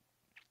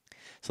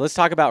 So let's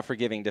talk about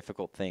forgiving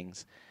difficult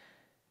things.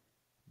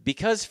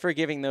 Because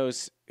forgiving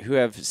those who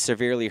have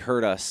severely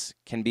hurt us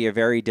can be a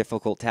very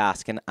difficult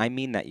task, and I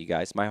mean that, you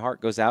guys. My heart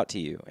goes out to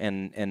you,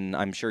 and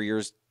I'm sure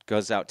yours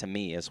goes out to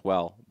me as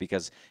well,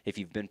 because if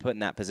you've been put in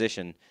that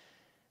position,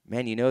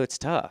 man, you know it's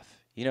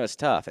tough. You know it's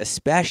tough.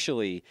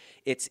 Especially,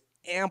 it's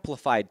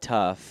amplified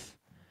tough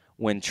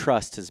when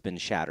trust has been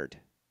shattered,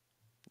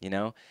 you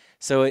know?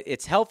 So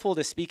it's helpful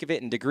to speak of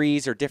it in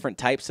degrees or different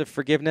types of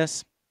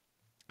forgiveness.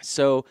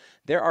 So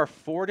there are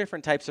 4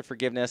 different types of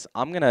forgiveness.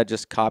 I'm going to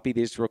just copy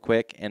these real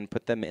quick and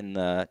put them in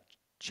the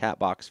chat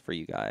box for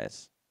you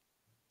guys.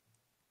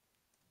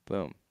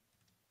 Boom.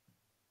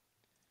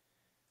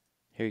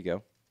 Here you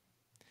go.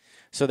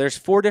 So there's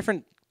 4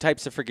 different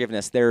types of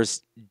forgiveness.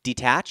 There's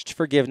detached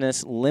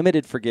forgiveness,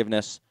 limited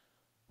forgiveness,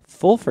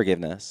 full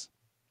forgiveness,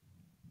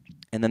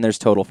 and then there's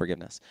total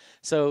forgiveness.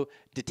 So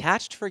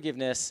detached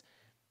forgiveness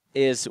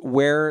is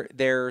where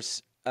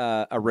there's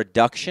a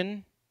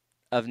reduction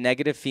of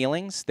negative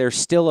feelings. There's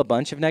still a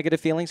bunch of negative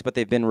feelings, but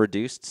they've been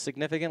reduced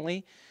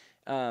significantly.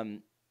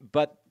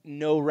 But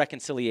no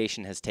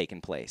reconciliation has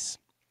taken place.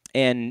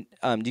 And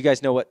do you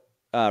guys know what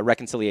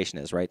reconciliation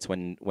is, right? It's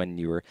when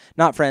you were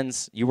not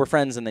friends, you were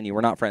friends, and then you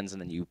were not friends,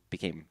 and then you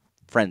became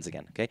friends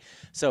again, okay?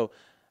 So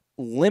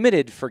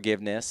limited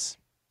forgiveness,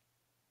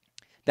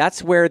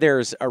 that's where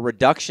there's a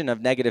reduction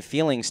of negative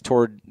feelings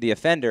toward the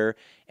offender,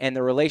 and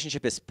the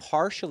relationship is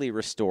partially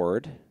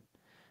restored,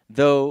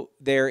 though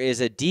there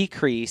is a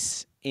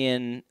decrease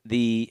in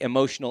the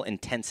emotional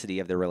intensity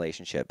of the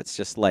relationship. It's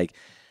just like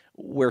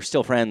we're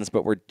still friends,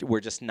 but we're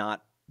just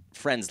not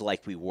friends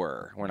like we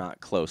were. We're not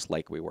close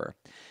like we were.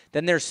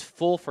 Then there's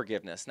full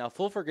forgiveness. Now,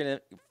 full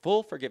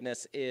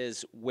forgiveness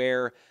is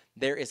where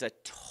there is a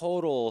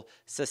total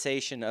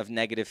cessation of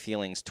negative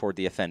feelings toward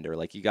the offender.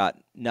 Like you got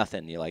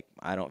nothing. You're like,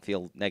 I don't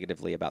feel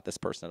negatively about this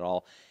person at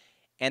all.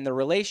 And the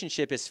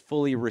relationship is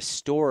fully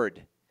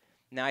restored.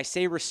 Now, I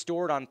say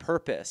restored on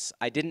purpose.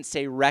 I didn't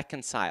say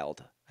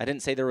reconciled. I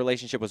didn't say the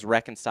relationship was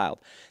reconciled.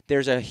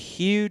 There's a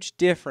huge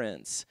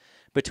difference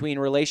between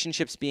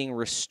relationships being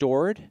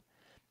restored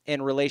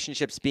and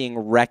relationships being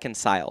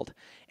reconciled.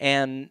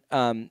 And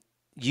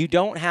you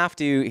don't have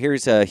to,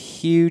 here's a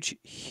huge,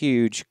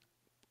 huge,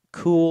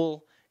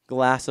 cool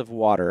glass of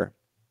water.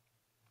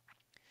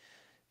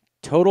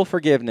 Total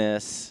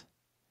forgiveness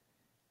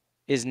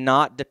is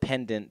not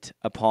dependent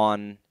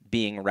upon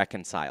being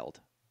reconciled.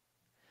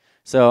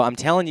 So I'm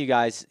telling you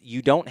guys,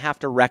 you don't have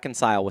to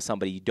reconcile with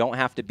somebody. You don't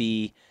have to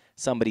be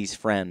somebody's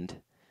friend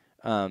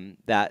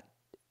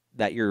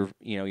that you're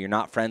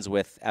not friends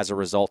with as a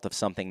result of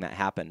something that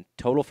happened.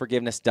 Total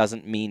forgiveness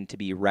doesn't mean to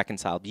be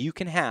reconciled. You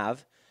can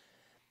have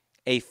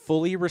a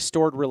fully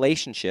restored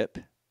relationship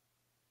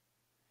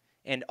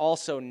and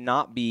also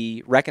not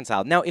be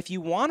reconciled. Now, if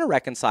you want to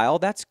reconcile,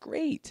 that's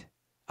great.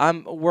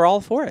 We're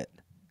all for it.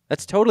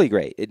 That's totally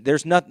great.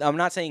 I'm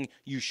not saying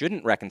you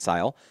shouldn't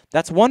reconcile.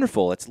 That's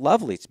wonderful. It's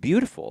lovely. It's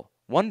beautiful.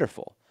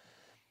 Wonderful.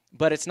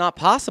 But it's not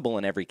possible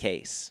in every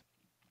case.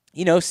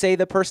 Say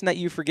the person that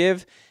you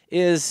forgive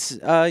is,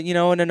 in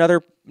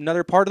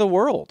another part of the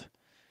world.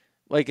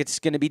 Like, it's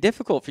going to be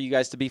difficult for you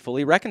guys to be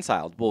fully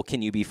reconciled. Well,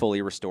 can you be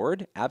fully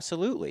restored?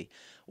 Absolutely.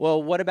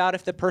 Well, what about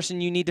if the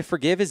person you need to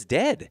forgive is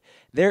dead?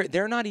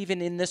 They're not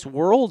even in this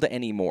world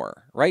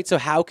anymore, right? So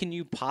how can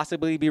you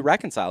possibly be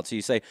reconciled? So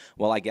you say,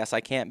 well, I guess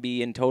I can't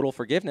be in total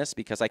forgiveness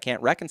because I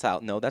can't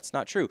reconcile. No, that's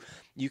not true.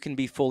 You can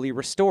be fully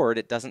restored.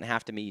 It doesn't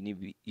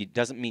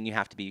mean you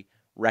have to be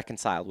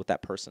reconciled with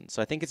that person.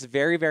 So I think it's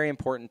very, very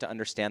important to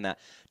understand that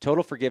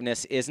total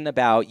forgiveness isn't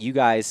about you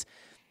guys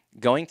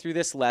going through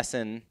this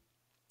lesson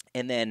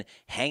and then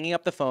hanging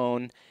up the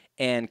phone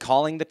and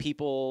calling the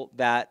people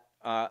that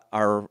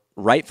are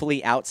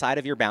rightfully outside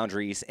of your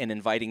boundaries and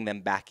inviting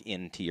them back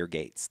into your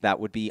gates. That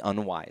would be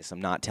unwise.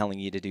 I'm not telling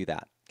you to do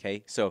that,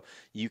 okay? So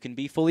you can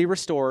be fully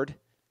restored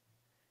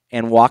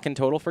and walk in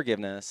total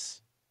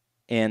forgiveness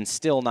and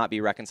still not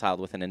be reconciled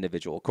with an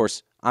individual. Of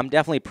course, I'm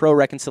definitely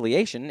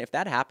pro-reconciliation. If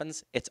that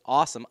happens, it's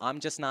awesome. I'm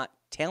just not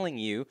telling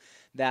you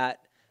that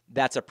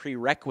that's a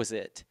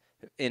prerequisite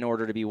in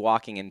order to be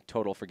walking in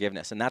total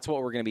forgiveness. And that's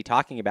what we're going to be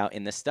talking about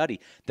in this study,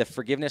 the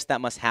forgiveness that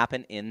must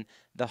happen in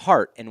the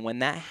heart. And when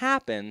that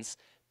happens,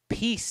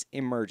 peace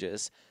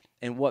emerges.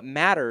 And what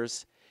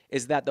matters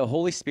is that the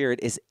Holy Spirit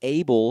is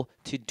able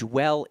to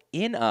dwell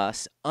in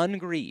us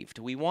ungrieved.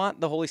 We want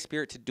the Holy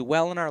Spirit to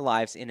dwell in our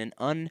lives in an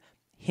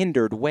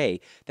unhindered way,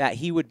 that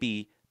he would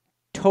be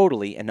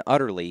totally and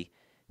utterly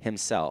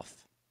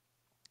himself.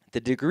 The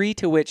degree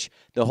to which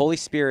the Holy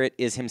Spirit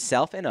is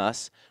himself in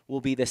us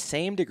will be the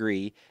same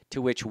degree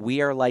to which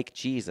we are like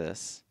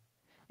Jesus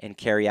and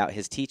carry out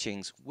his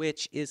teachings,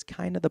 which is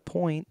kind of the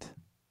point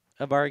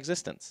of our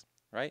existence,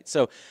 right?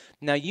 So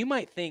now you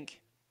might think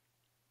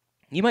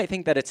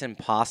that it's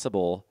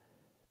impossible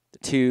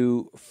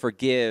to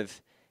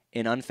forgive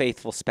an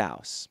unfaithful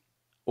spouse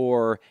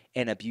or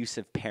an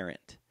abusive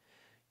parent.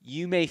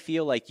 You may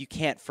feel like you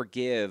can't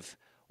forgive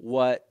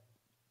what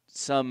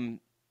some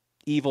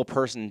evil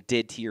person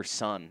did to your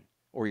son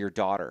or your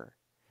daughter.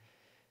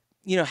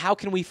 How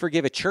can we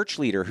forgive a church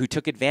leader who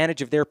took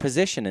advantage of their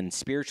position and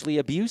spiritually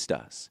abused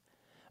us?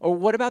 Or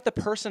what about the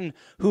person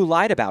who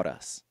lied about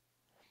us?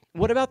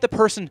 What about the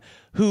person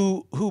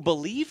who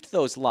believed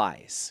those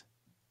lies?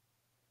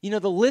 The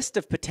list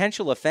of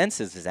potential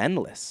offenses is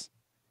endless.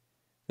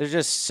 There's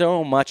just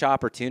so much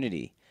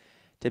opportunity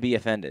to be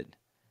offended.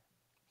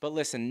 But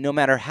listen, no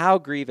matter how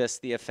grievous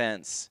the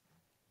offense,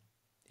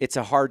 it's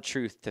a hard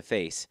truth to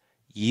face.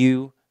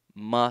 You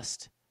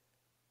must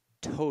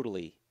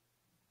totally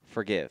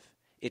forgive.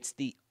 It's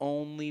the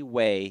only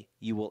way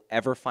you will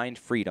ever find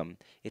freedom.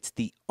 It's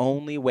the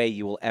only way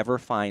you will ever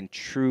find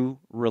true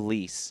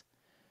release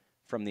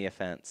from the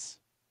offense.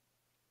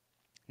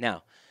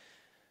 Now,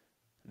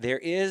 there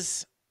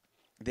is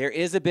there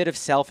is a bit of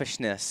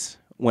selfishness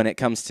when it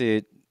comes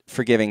to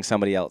forgiving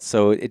somebody else.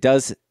 So it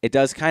does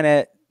kind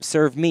of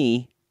serve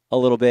me a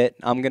little bit.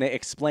 I'm going to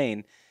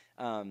explain.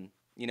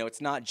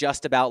 It's not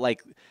just about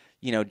like,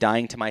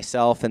 dying to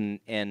myself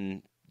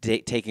and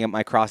taking up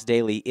my cross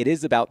daily. It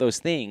is about those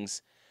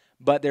things,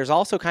 but there's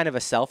also kind of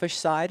a selfish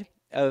side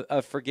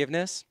of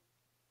forgiveness,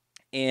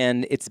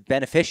 and it's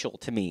beneficial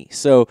to me.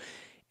 So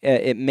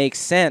it makes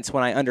sense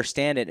when I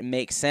understand it. It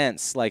makes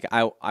sense. Like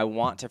I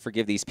want to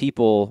forgive these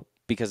people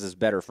because it's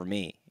better for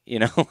me.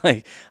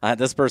 Like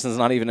this person's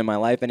not even in my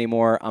life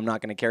anymore. I'm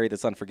not going to carry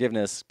this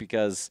unforgiveness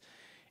because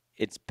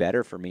it's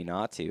better for me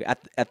not to.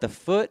 At the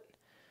foot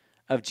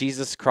of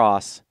Jesus'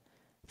 cross,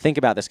 think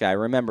about this guy.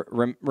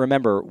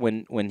 Remember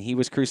when he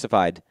was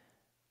crucified,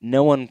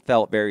 no one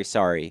felt very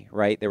sorry,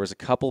 right? There was a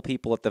couple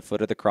people at the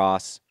foot of the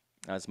cross.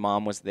 His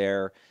mom was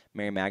there.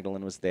 Mary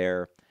Magdalene was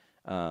there.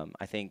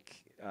 I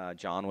think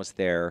John was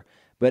there.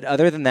 But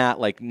other than that,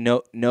 like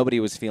nobody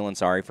was feeling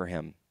sorry for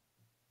him.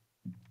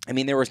 I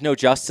mean, there was no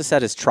justice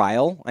at his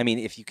trial. I mean,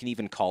 if you can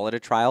even call it a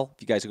trial,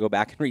 if you guys go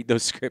back and read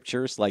those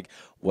scriptures, like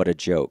what a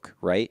joke,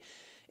 right?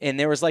 And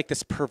there was like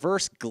this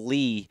perverse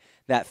glee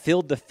that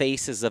filled the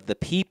faces of the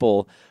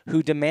people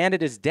who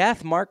demanded his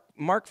death. Mark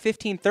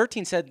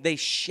 15:13 said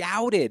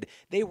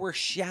they were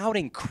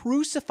shouting,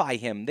 crucify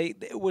him.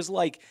 It was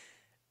like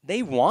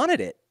they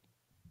wanted it.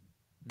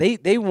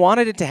 They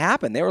wanted it to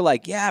happen. They were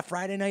like, yeah,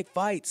 Friday night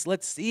fights.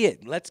 Let's see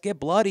it. Let's get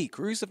bloody.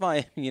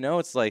 Crucify him.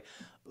 It's like,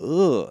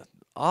 ugh,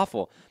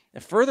 awful.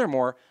 And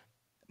furthermore,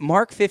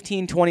 Mark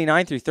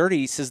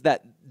 15:29-30 says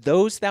that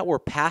those that were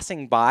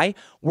passing by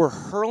were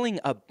hurling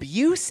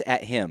abuse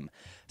at him.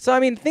 So, I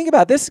mean, think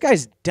about it. This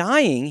guy's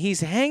dying.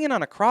 He's hanging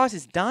on a cross.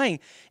 He's dying.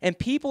 And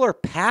people are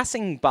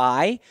passing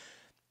by,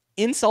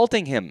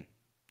 insulting him,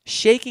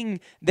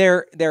 shaking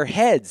their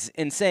heads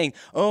and saying,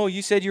 oh,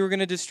 you said you were going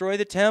to destroy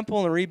the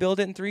temple and rebuild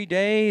it in 3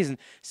 days and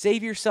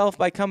save yourself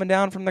by coming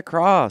down from the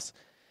cross.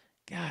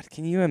 God,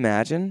 can you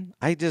imagine?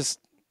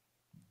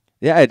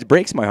 It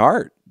breaks my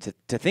heart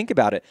to think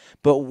about it.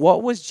 But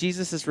what was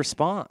Jesus'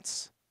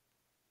 response?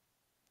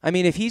 I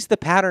mean, if he's the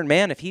pattern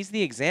man, if he's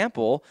the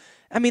example,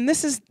 I mean,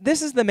 this is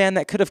the man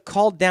that could have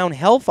called down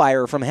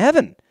hellfire from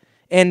heaven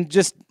and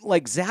just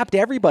like zapped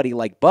everybody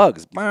like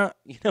bugs. What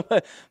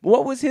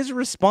was his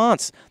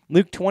response?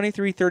 Luke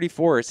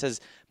 23:34, it says,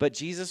 but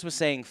Jesus was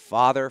saying,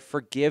 Father,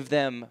 forgive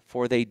them,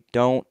 for they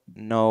don't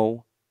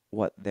know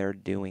what they're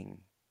doing.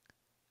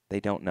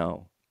 They don't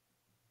know.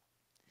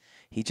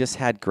 He just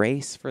had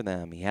grace for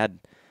them. He had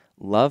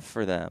love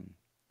for them.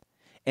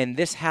 And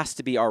this has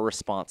to be our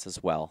response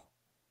as well.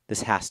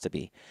 This has to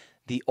be.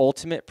 The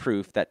ultimate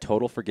proof that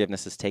total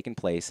forgiveness has taken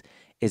place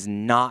is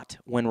not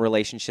when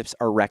relationships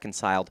are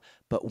reconciled,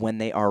 but when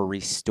they are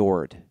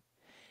restored.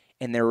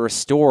 And they're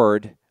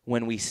restored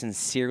when we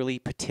sincerely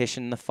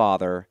petition the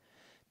Father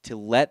to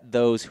let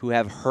those who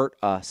have hurt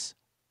us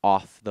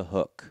off the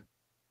hook.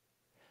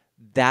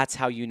 That's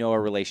how you know a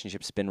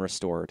relationship's been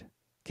restored.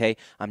 Okay?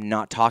 I'm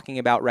not talking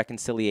about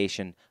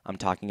reconciliation. I'm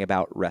talking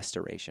about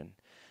restoration.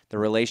 The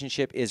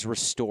relationship is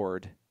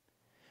restored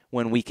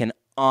when we can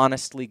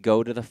honestly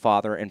go to the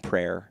Father in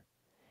prayer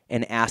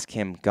and ask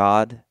him,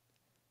 God,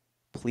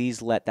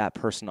 please let that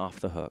person off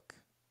the hook.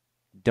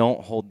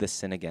 Don't hold this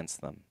sin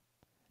against them.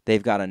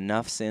 They've got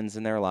enough sins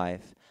in their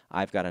life.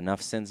 I've got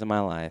enough sins in my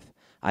life.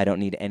 I don't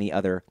need any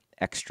other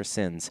extra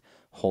sins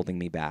holding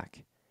me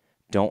back.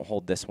 Don't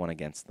hold this one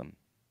against them.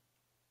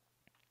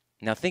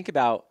 Now think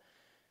about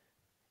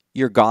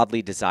your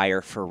godly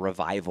desire for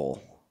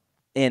revival.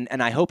 And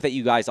I hope that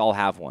you guys all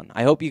have one.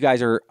 I hope you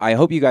guys are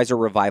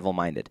revival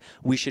minded.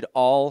 We should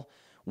all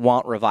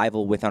want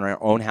revival within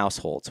our own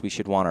households. We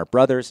should want our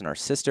brothers and our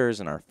sisters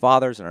and our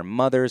fathers and our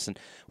mothers, and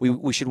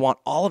we should want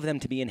all of them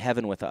to be in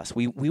heaven with us.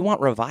 We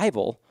want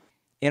revival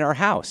in our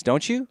house,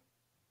 don't you?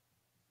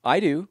 I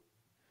do.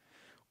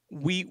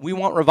 We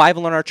want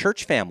revival in our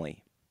church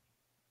family.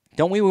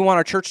 Don't we? We want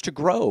our church to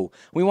grow.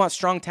 We want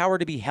Strong Tower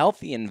to be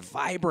healthy and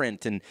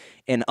vibrant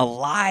and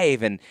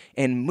alive and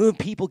move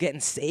people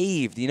getting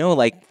saved,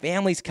 like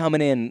families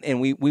coming in,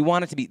 and we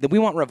want it to be, we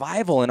want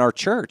revival in our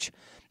church.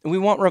 And we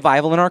want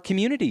revival in our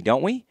community,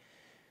 don't we?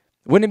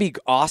 Wouldn't it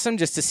be awesome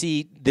just to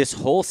see this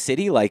whole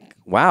city like,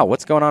 wow,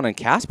 what's going on in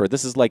Casper?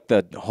 This is like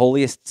the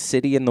holiest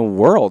city in the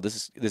world.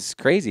 This is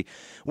crazy.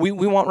 We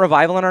want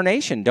revival in our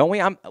nation, don't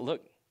we?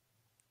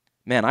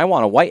 Man, I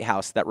want a White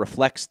House that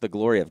reflects the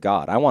glory of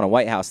God. I want a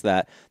White House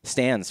that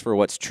stands for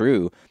what's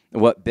true,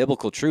 what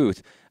biblical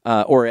truth,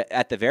 or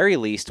at the very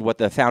least, what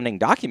the founding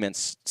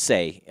documents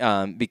say,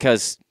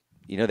 because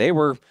they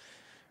were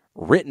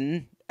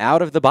written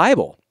out of the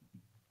Bible.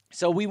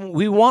 So we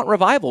want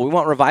revival. We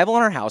want revival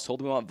in our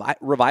household. We want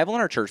revival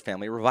in our church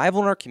family,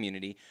 revival in our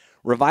community,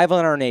 revival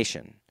in our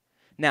nation.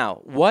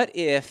 Now,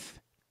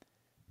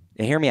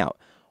 hear me out.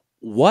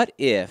 What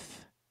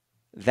if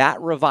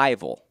that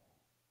revival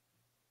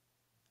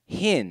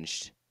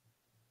hinged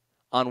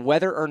on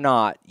whether or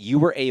not you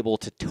were able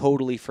to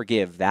totally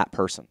forgive that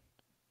person?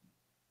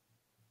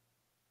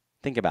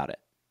 Think about it.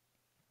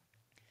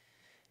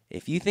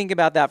 If you think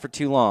about that for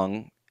too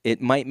long,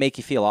 It might make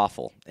you feel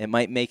awful. It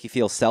might make you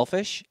feel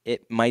selfish.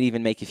 It might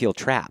even make you feel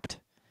trapped.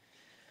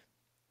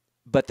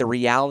 But the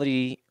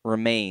reality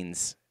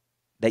remains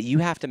that you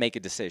have to make a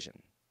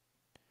decision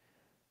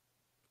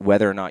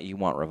whether or not you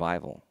want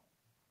revival,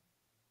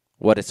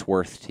 what it's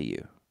worth to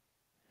you,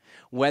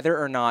 whether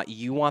or not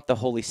you want the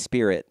Holy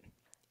Spirit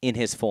in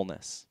his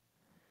fullness.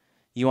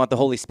 You want the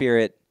Holy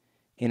Spirit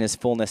in his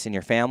fullness in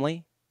your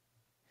family.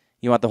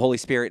 You want the Holy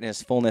Spirit in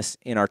his fullness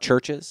in our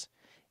churches,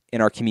 in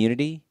our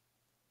community,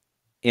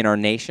 in our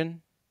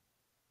nation.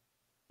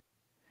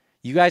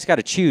 You guys got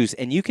to choose,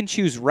 and you can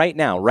choose right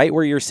now, right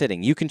where you're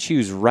sitting. You can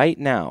choose right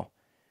now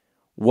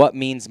what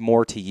means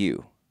more to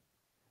you.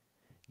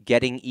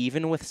 Getting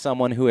even with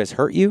someone who has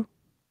hurt you,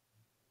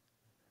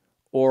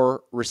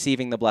 or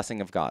receiving the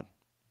blessing of God,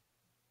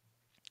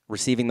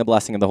 receiving the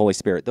blessing of the Holy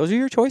Spirit. Those are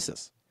your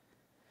choices.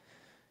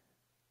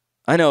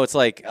 I know it's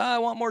like, I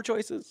want more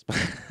choices.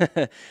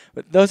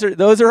 But those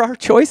are our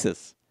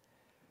choices.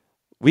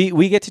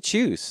 We get to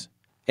choose.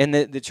 And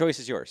the choice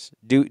is yours.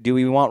 Do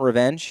we want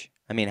revenge?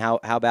 I mean,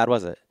 how bad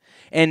was it?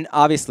 And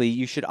obviously,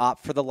 you should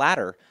opt for the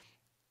latter.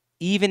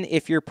 Even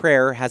if your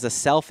prayer has a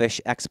selfish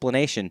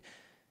explanation,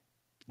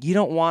 you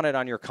don't want it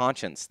on your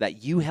conscience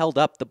that you held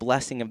up the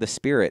blessing of the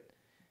Spirit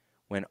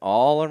when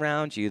all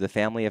around you, the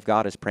family of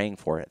God is praying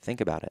for it.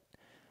 Think about it.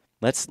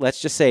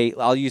 Let's just say,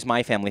 I'll use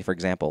my family for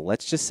example.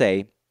 Let's just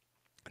say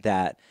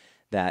that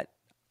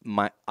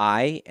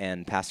I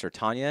and Pastor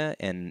Tanya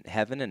and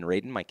Heaven and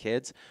Raiden, my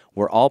kids,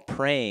 were all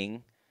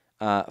praying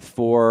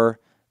for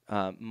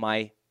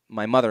my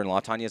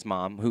mother-in-law, Tanya's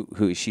mom,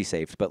 who she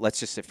saved. But let's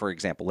just say, for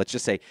example, let's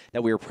just say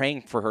that we were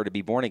praying for her to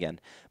be born again.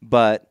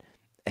 But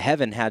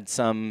Heaven had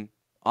some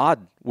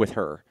odd with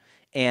her,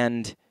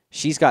 and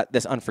she's got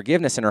this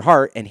unforgiveness in her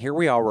heart, and here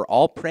we are, we're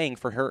all praying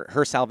for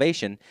her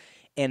salvation,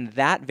 and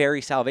that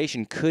very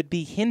salvation could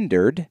be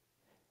hindered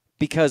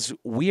because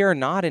we are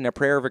not in a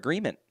prayer of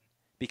agreement,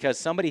 because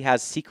somebody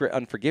has secret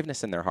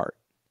unforgiveness in their heart.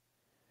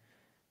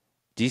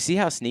 Do you see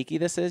how sneaky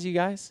this is, you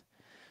guys?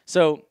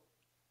 So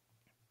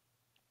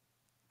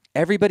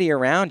everybody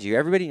around you,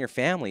 everybody in your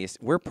family,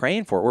 we're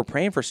praying for it. We're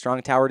praying for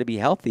Strong Tower to be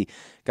healthy.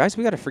 Guys,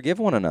 we got to forgive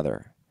one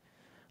another.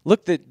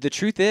 Look, the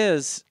truth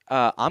is,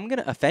 I'm going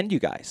to offend you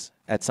guys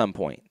at some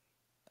point.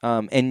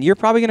 And you're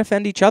probably going to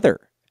offend each other.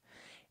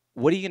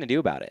 What are you going to do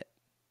about it?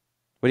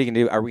 What are you going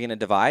to do? Are we going to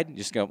divide?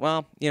 Just go,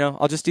 well,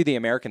 I'll just do the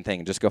American thing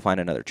and just go find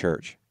another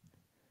church.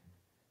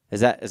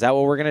 Is that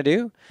what we're going to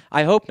do?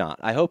 I hope not.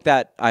 I hope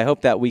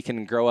that we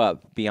can grow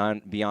up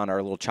beyond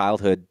our little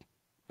childhood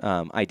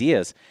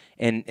ideas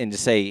and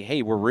just say,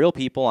 hey, we're real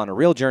people on a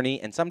real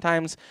journey, and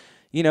sometimes,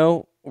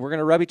 we're going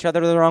to rub each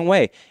other the wrong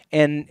way.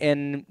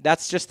 And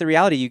that's just the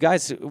reality. You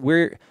guys,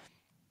 we're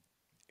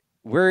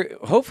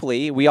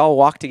hopefully we all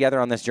walk together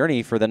on this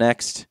journey for the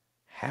next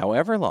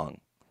however long,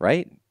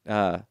 right?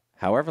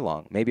 However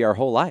long, maybe our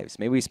whole lives.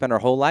 Maybe we spend our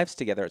whole lives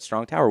together at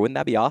Strong Tower. Wouldn't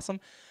that be awesome?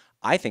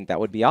 I think that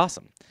would be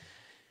awesome.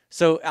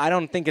 So I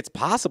don't think it's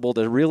possible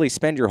to really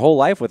spend your whole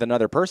life with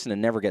another person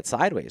and never get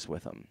sideways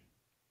with them.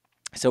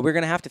 So we're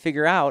going to have to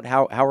figure out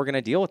how we're going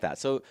to deal with that.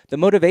 So the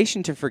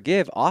motivation to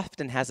forgive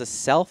often has a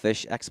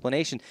selfish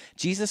explanation.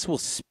 Jesus will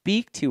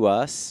speak to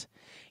us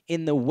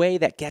in the way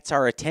that gets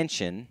our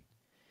attention,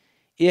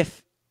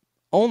 if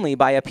only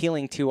by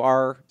appealing to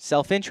our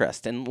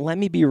self-interest. And let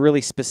me be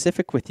really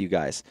specific with you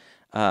guys.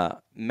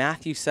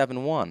 Matthew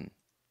 7:1.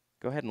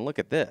 Go ahead and look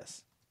at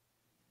this.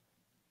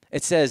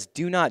 It says,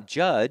 do not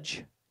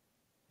judge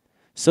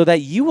so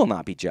that you will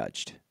not be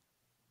judged.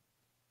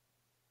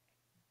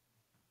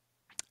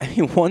 I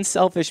mean, one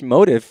selfish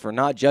motive for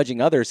not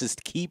judging others is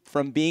to keep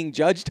from being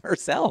judged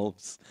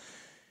ourselves.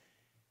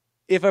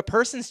 If a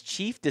person's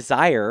chief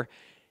desire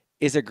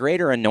is a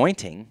greater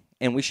anointing,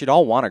 and we should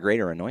all want a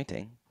greater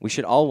anointing, we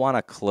should all want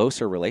a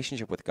closer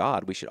relationship with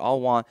God, we should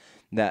all want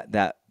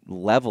that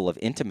level of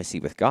intimacy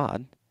with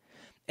God,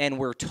 and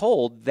we're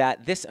told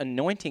that this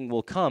anointing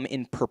will come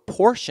in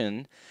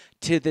proportion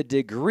to the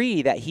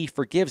degree that he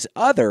forgives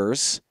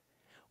others,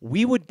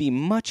 we would be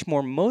much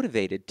more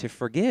motivated to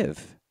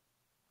forgive,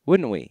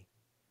 wouldn't we?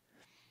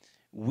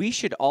 We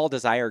should all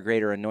desire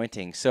greater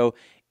anointing. So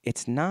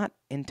it's not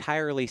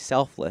entirely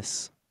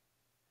selfless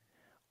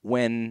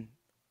when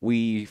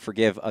we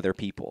forgive other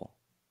people.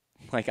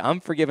 Like, I'm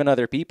forgiving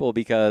other people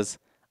because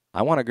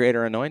I want a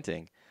greater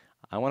anointing.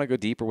 I want to go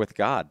deeper with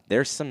God.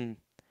 There's some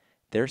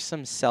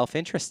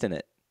self-interest in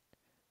it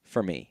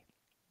for me.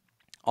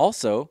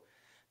 Also,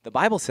 the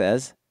Bible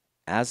says,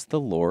 as the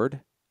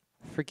Lord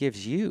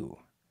forgives you.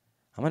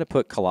 I'm going to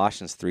put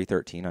Colossians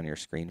 3:13 on your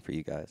screen for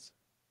you guys.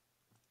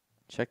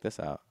 Check this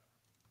out.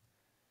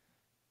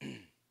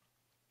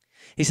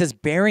 He says,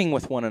 bearing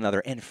with one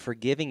another and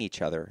forgiving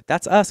each other.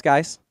 That's us,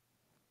 guys.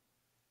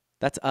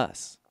 That's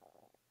us.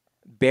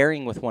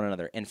 Bearing with one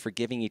another and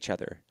forgiving each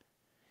other.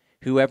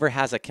 Whoever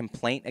has a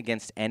complaint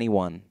against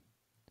anyone,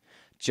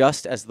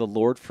 just as the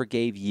Lord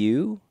forgave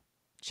you,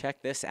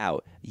 check this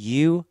out,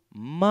 you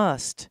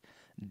must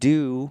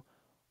do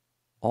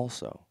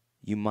also.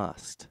 You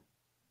must.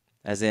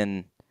 As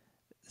in,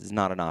 this is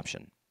not an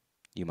option.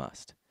 You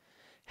must.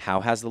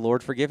 How has the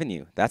Lord forgiven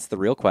you? That's the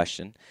real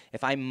question.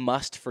 If I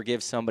must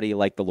forgive somebody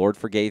like the Lord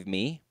forgave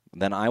me,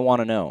 then I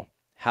want to know,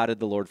 how did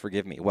the Lord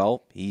forgive me?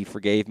 Well, he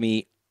forgave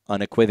me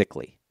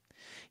unequivocally.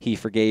 He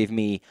forgave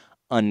me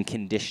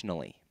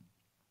unconditionally.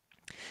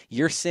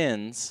 Your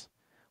sins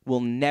will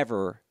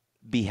never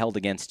be held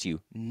against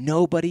you.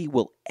 Nobody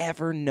will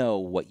ever know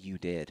what you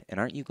did. And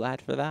aren't you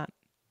glad for that?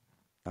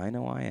 I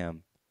know I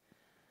am.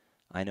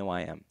 I know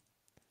I am.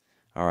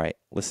 All right,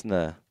 listen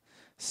to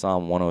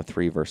Psalm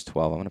 103, verse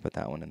 12. I'm going to put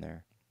that one in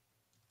there.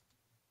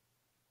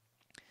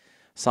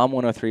 Psalm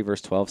 103,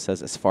 verse 12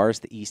 says, as far as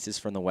the east is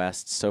from the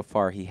west, so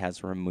far he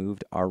has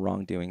removed our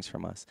wrongdoings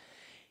from us.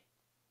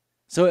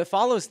 So it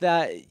follows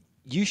that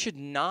you should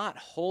not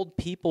hold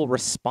people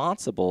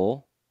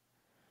responsible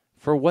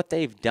for what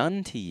they've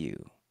done to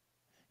you.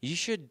 You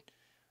should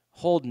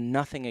hold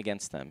nothing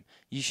against them.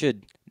 You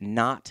should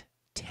not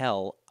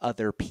tell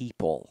other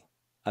people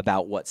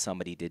about what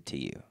somebody did to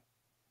you.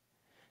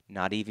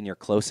 Not even your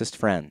closest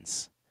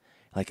friends.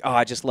 Like, oh,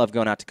 I just love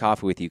going out to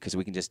coffee with you because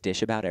we can just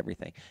dish about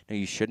everything. No,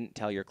 you shouldn't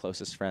tell your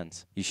closest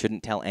friends. You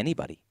shouldn't tell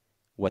anybody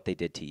what they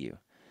did to you.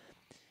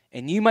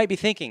 And you might be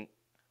thinking,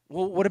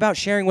 well, what about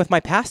sharing with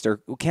my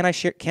pastor? Can I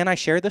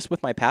share this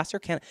with my pastor?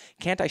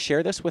 Can't I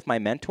share this with my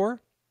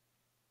mentor?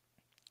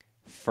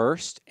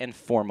 First and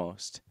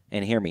foremost,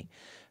 and hear me,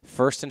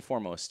 first and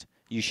foremost,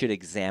 you should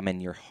examine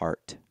your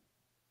heart.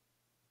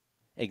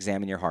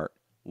 Examine your heart.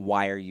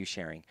 Why are you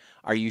sharing?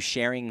 Are you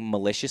sharing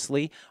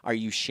maliciously? Are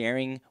you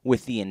sharing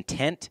with the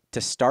intent to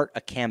start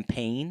a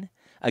campaign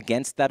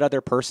against that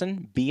other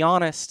person? Be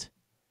honest.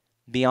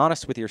 Be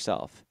honest with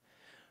yourself.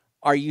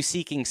 Are you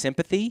seeking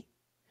sympathy?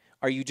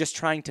 Are you just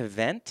trying to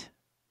vent?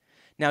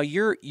 Now,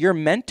 your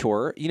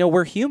mentor,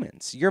 we're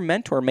humans. Your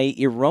mentor may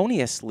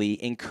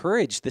erroneously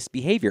encourage this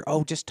behavior.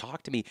 Oh, just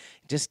talk to me.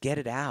 Just get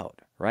it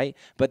out, right?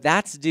 But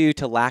that's due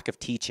to lack of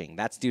teaching.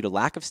 That's due to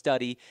lack of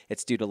study.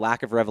 It's due to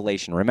lack of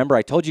revelation. Remember,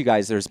 I told you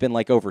guys there's been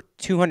like over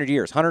 200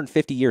 years,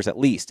 150 years at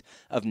least,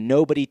 of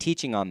nobody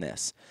teaching on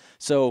this.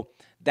 So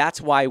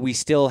that's why we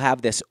still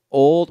have this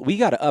we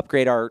got to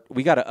upgrade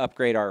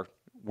our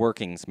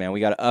workings, man. We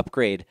got to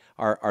upgrade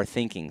our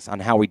thinkings on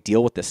how we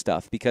deal with this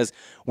stuff, because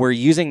we're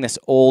using this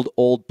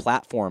old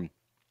platform,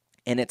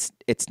 and it's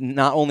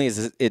not only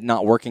is it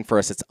not working for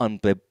us, it's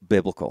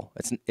unbiblical.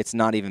 It's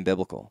not even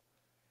biblical,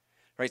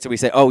 right? So we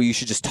say, oh, you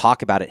should just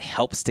talk about it. It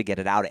helps to get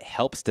it out. It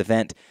helps to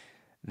vent.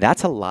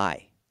 That's a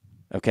lie,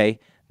 okay?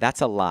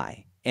 That's a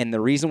lie. And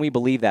the reason we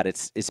believe that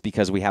it's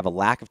because we have a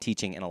lack of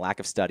teaching and a lack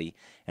of study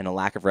and a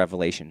lack of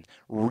revelation.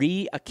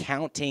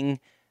 Recounting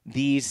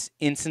these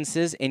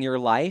instances in your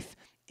life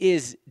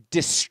is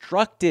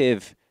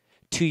destructive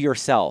to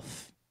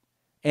yourself.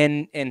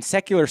 And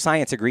secular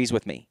science agrees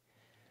with me.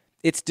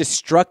 It's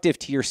destructive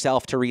to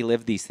yourself to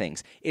relive these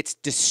things. It's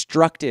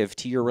destructive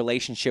to your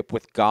relationship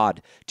with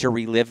God to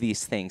relive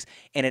these things.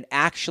 And it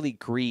actually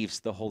grieves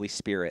the Holy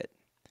Spirit.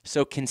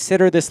 So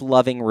consider this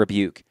loving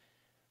rebuke.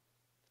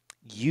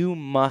 You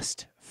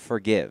must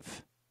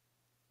forgive.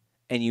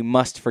 And you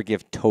must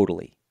forgive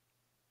totally.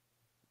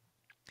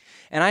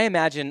 And I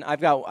imagine I've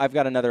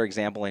got another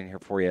example in here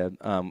for you,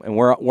 and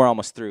we're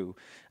almost through.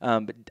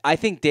 But I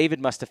think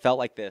David must have felt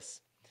like this.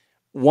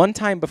 One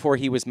time before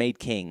he was made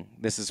king,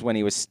 this is when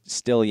he was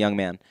still a young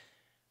man,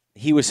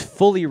 he was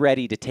fully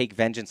ready to take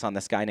vengeance on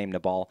this guy named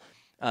Nabal.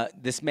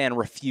 This man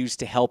refused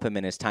to help him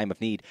in his time of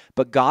need,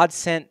 but God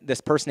sent this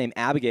person named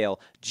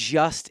Abigail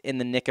just in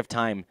the nick of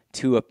time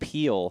to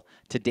appeal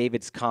to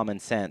David's common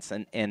sense.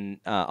 And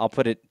I'll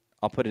put it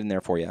in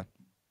there for you,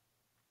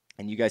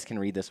 and you guys can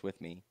read this with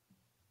me.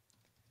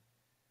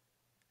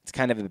 It's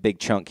kind of a big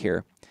chunk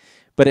here.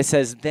 But it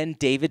says, then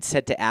David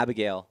said to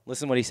Abigail,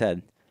 listen what he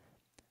said,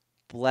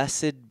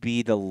 blessed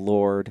be the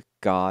Lord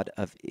God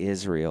of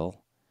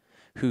Israel,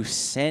 who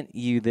sent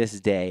you this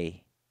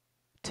day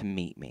to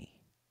meet me.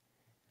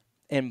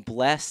 And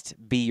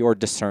blessed be your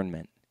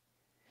discernment.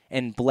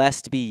 And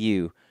blessed be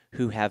you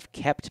who have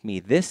kept me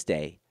this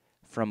day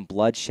from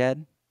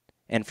bloodshed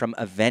and from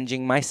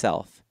avenging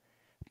myself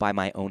by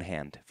my own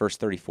hand. Verse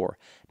 34,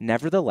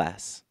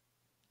 nevertheless,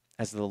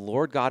 as the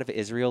Lord God of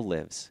Israel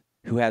lives,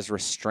 who has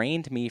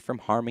restrained me from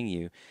harming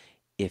you,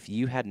 if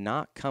you had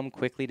not come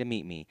quickly to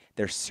meet me,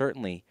 there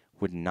certainly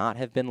would not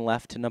have been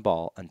left to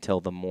Nabal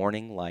until the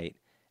morning light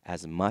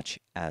as much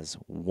as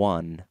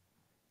one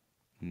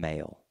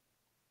male.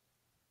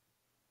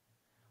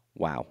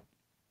 Wow.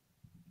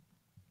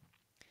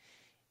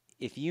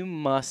 If you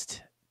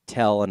must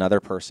tell another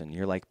person,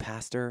 you're like,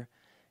 Pastor,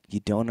 you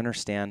don't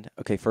understand.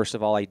 Okay, first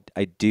of all, I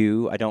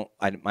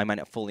might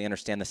not fully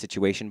understand the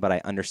situation, but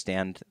I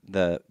understand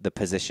the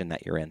position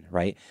that you're in,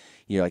 right?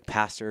 You're like,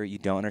 Pastor, you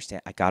don't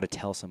understand. I got to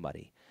tell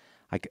somebody.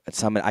 I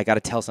got to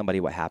tell somebody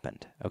what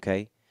happened,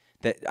 okay?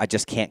 That I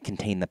just can't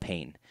contain the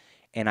pain.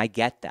 And I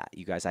get that,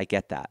 you guys, I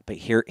get that. But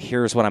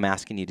here's what I'm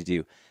asking you to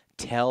do.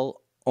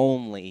 Tell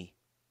only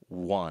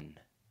one.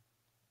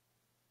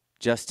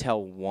 Just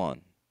tell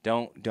one.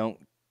 Don't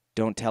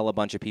tell a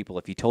bunch of people.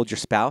 If you told your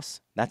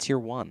spouse, that's your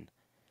one.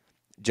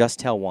 Just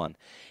tell one.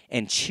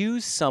 And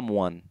choose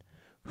someone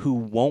who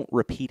won't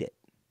repeat it.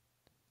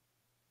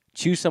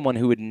 Choose someone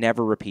who would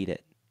never repeat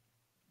it.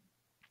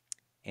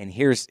 And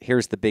here's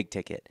the big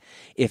ticket.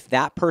 If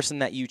that person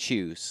that you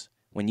choose,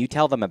 when you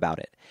tell them about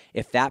it,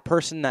 if that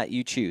person that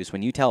you choose,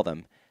 when you tell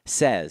them,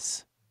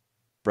 says,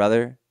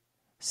 brother,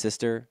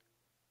 sister,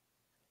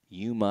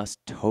 you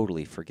must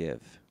totally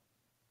forgive.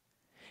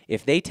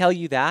 If they tell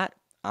you that,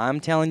 I'm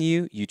telling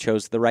you, you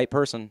chose the right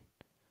person.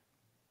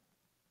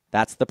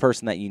 That's the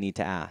person that you need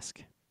to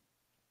ask.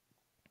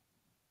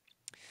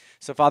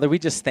 So, Father, we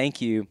just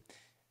thank you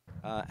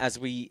as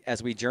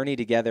we journey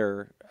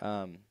together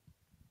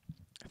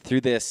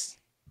through this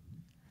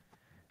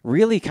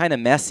really kind of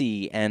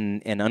messy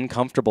and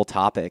uncomfortable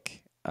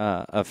topic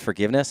of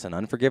forgiveness and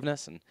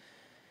unforgiveness. And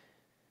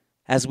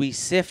as we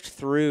sift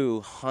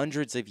through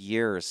hundreds of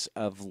years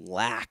of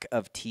lack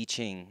of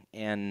teaching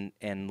and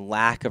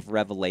lack of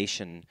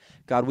revelation,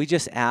 God, we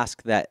just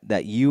ask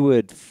that you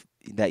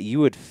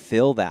would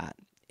fill that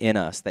in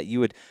us, that you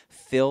would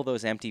fill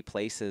those empty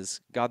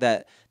places, God,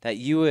 that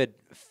you would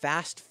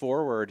fast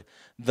forward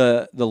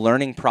the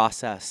learning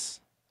process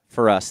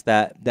for us,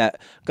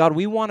 that God,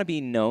 we want to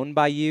be known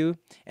by you,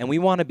 and we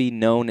want to be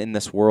known in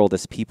this world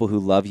as people who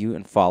love you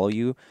and follow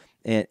you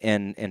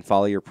and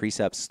follow your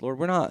precepts. Lord,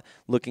 we're not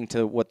looking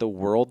to what the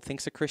world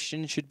thinks a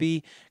Christian should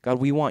be. God,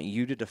 we want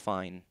you to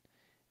define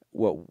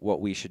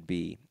what we should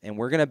be, and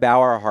we're gonna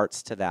bow our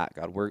hearts to that.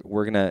 God,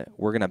 we're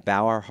gonna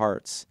bow our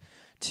hearts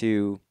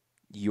to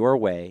your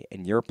way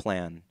and your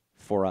plan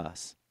for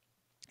us.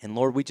 And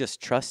Lord, we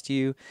just trust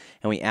you,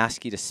 and we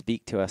ask you to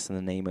speak to us in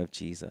the name of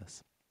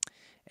Jesus.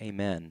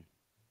 Amen.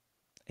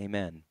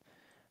 Amen.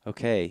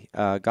 Okay.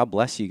 God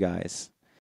bless you guys.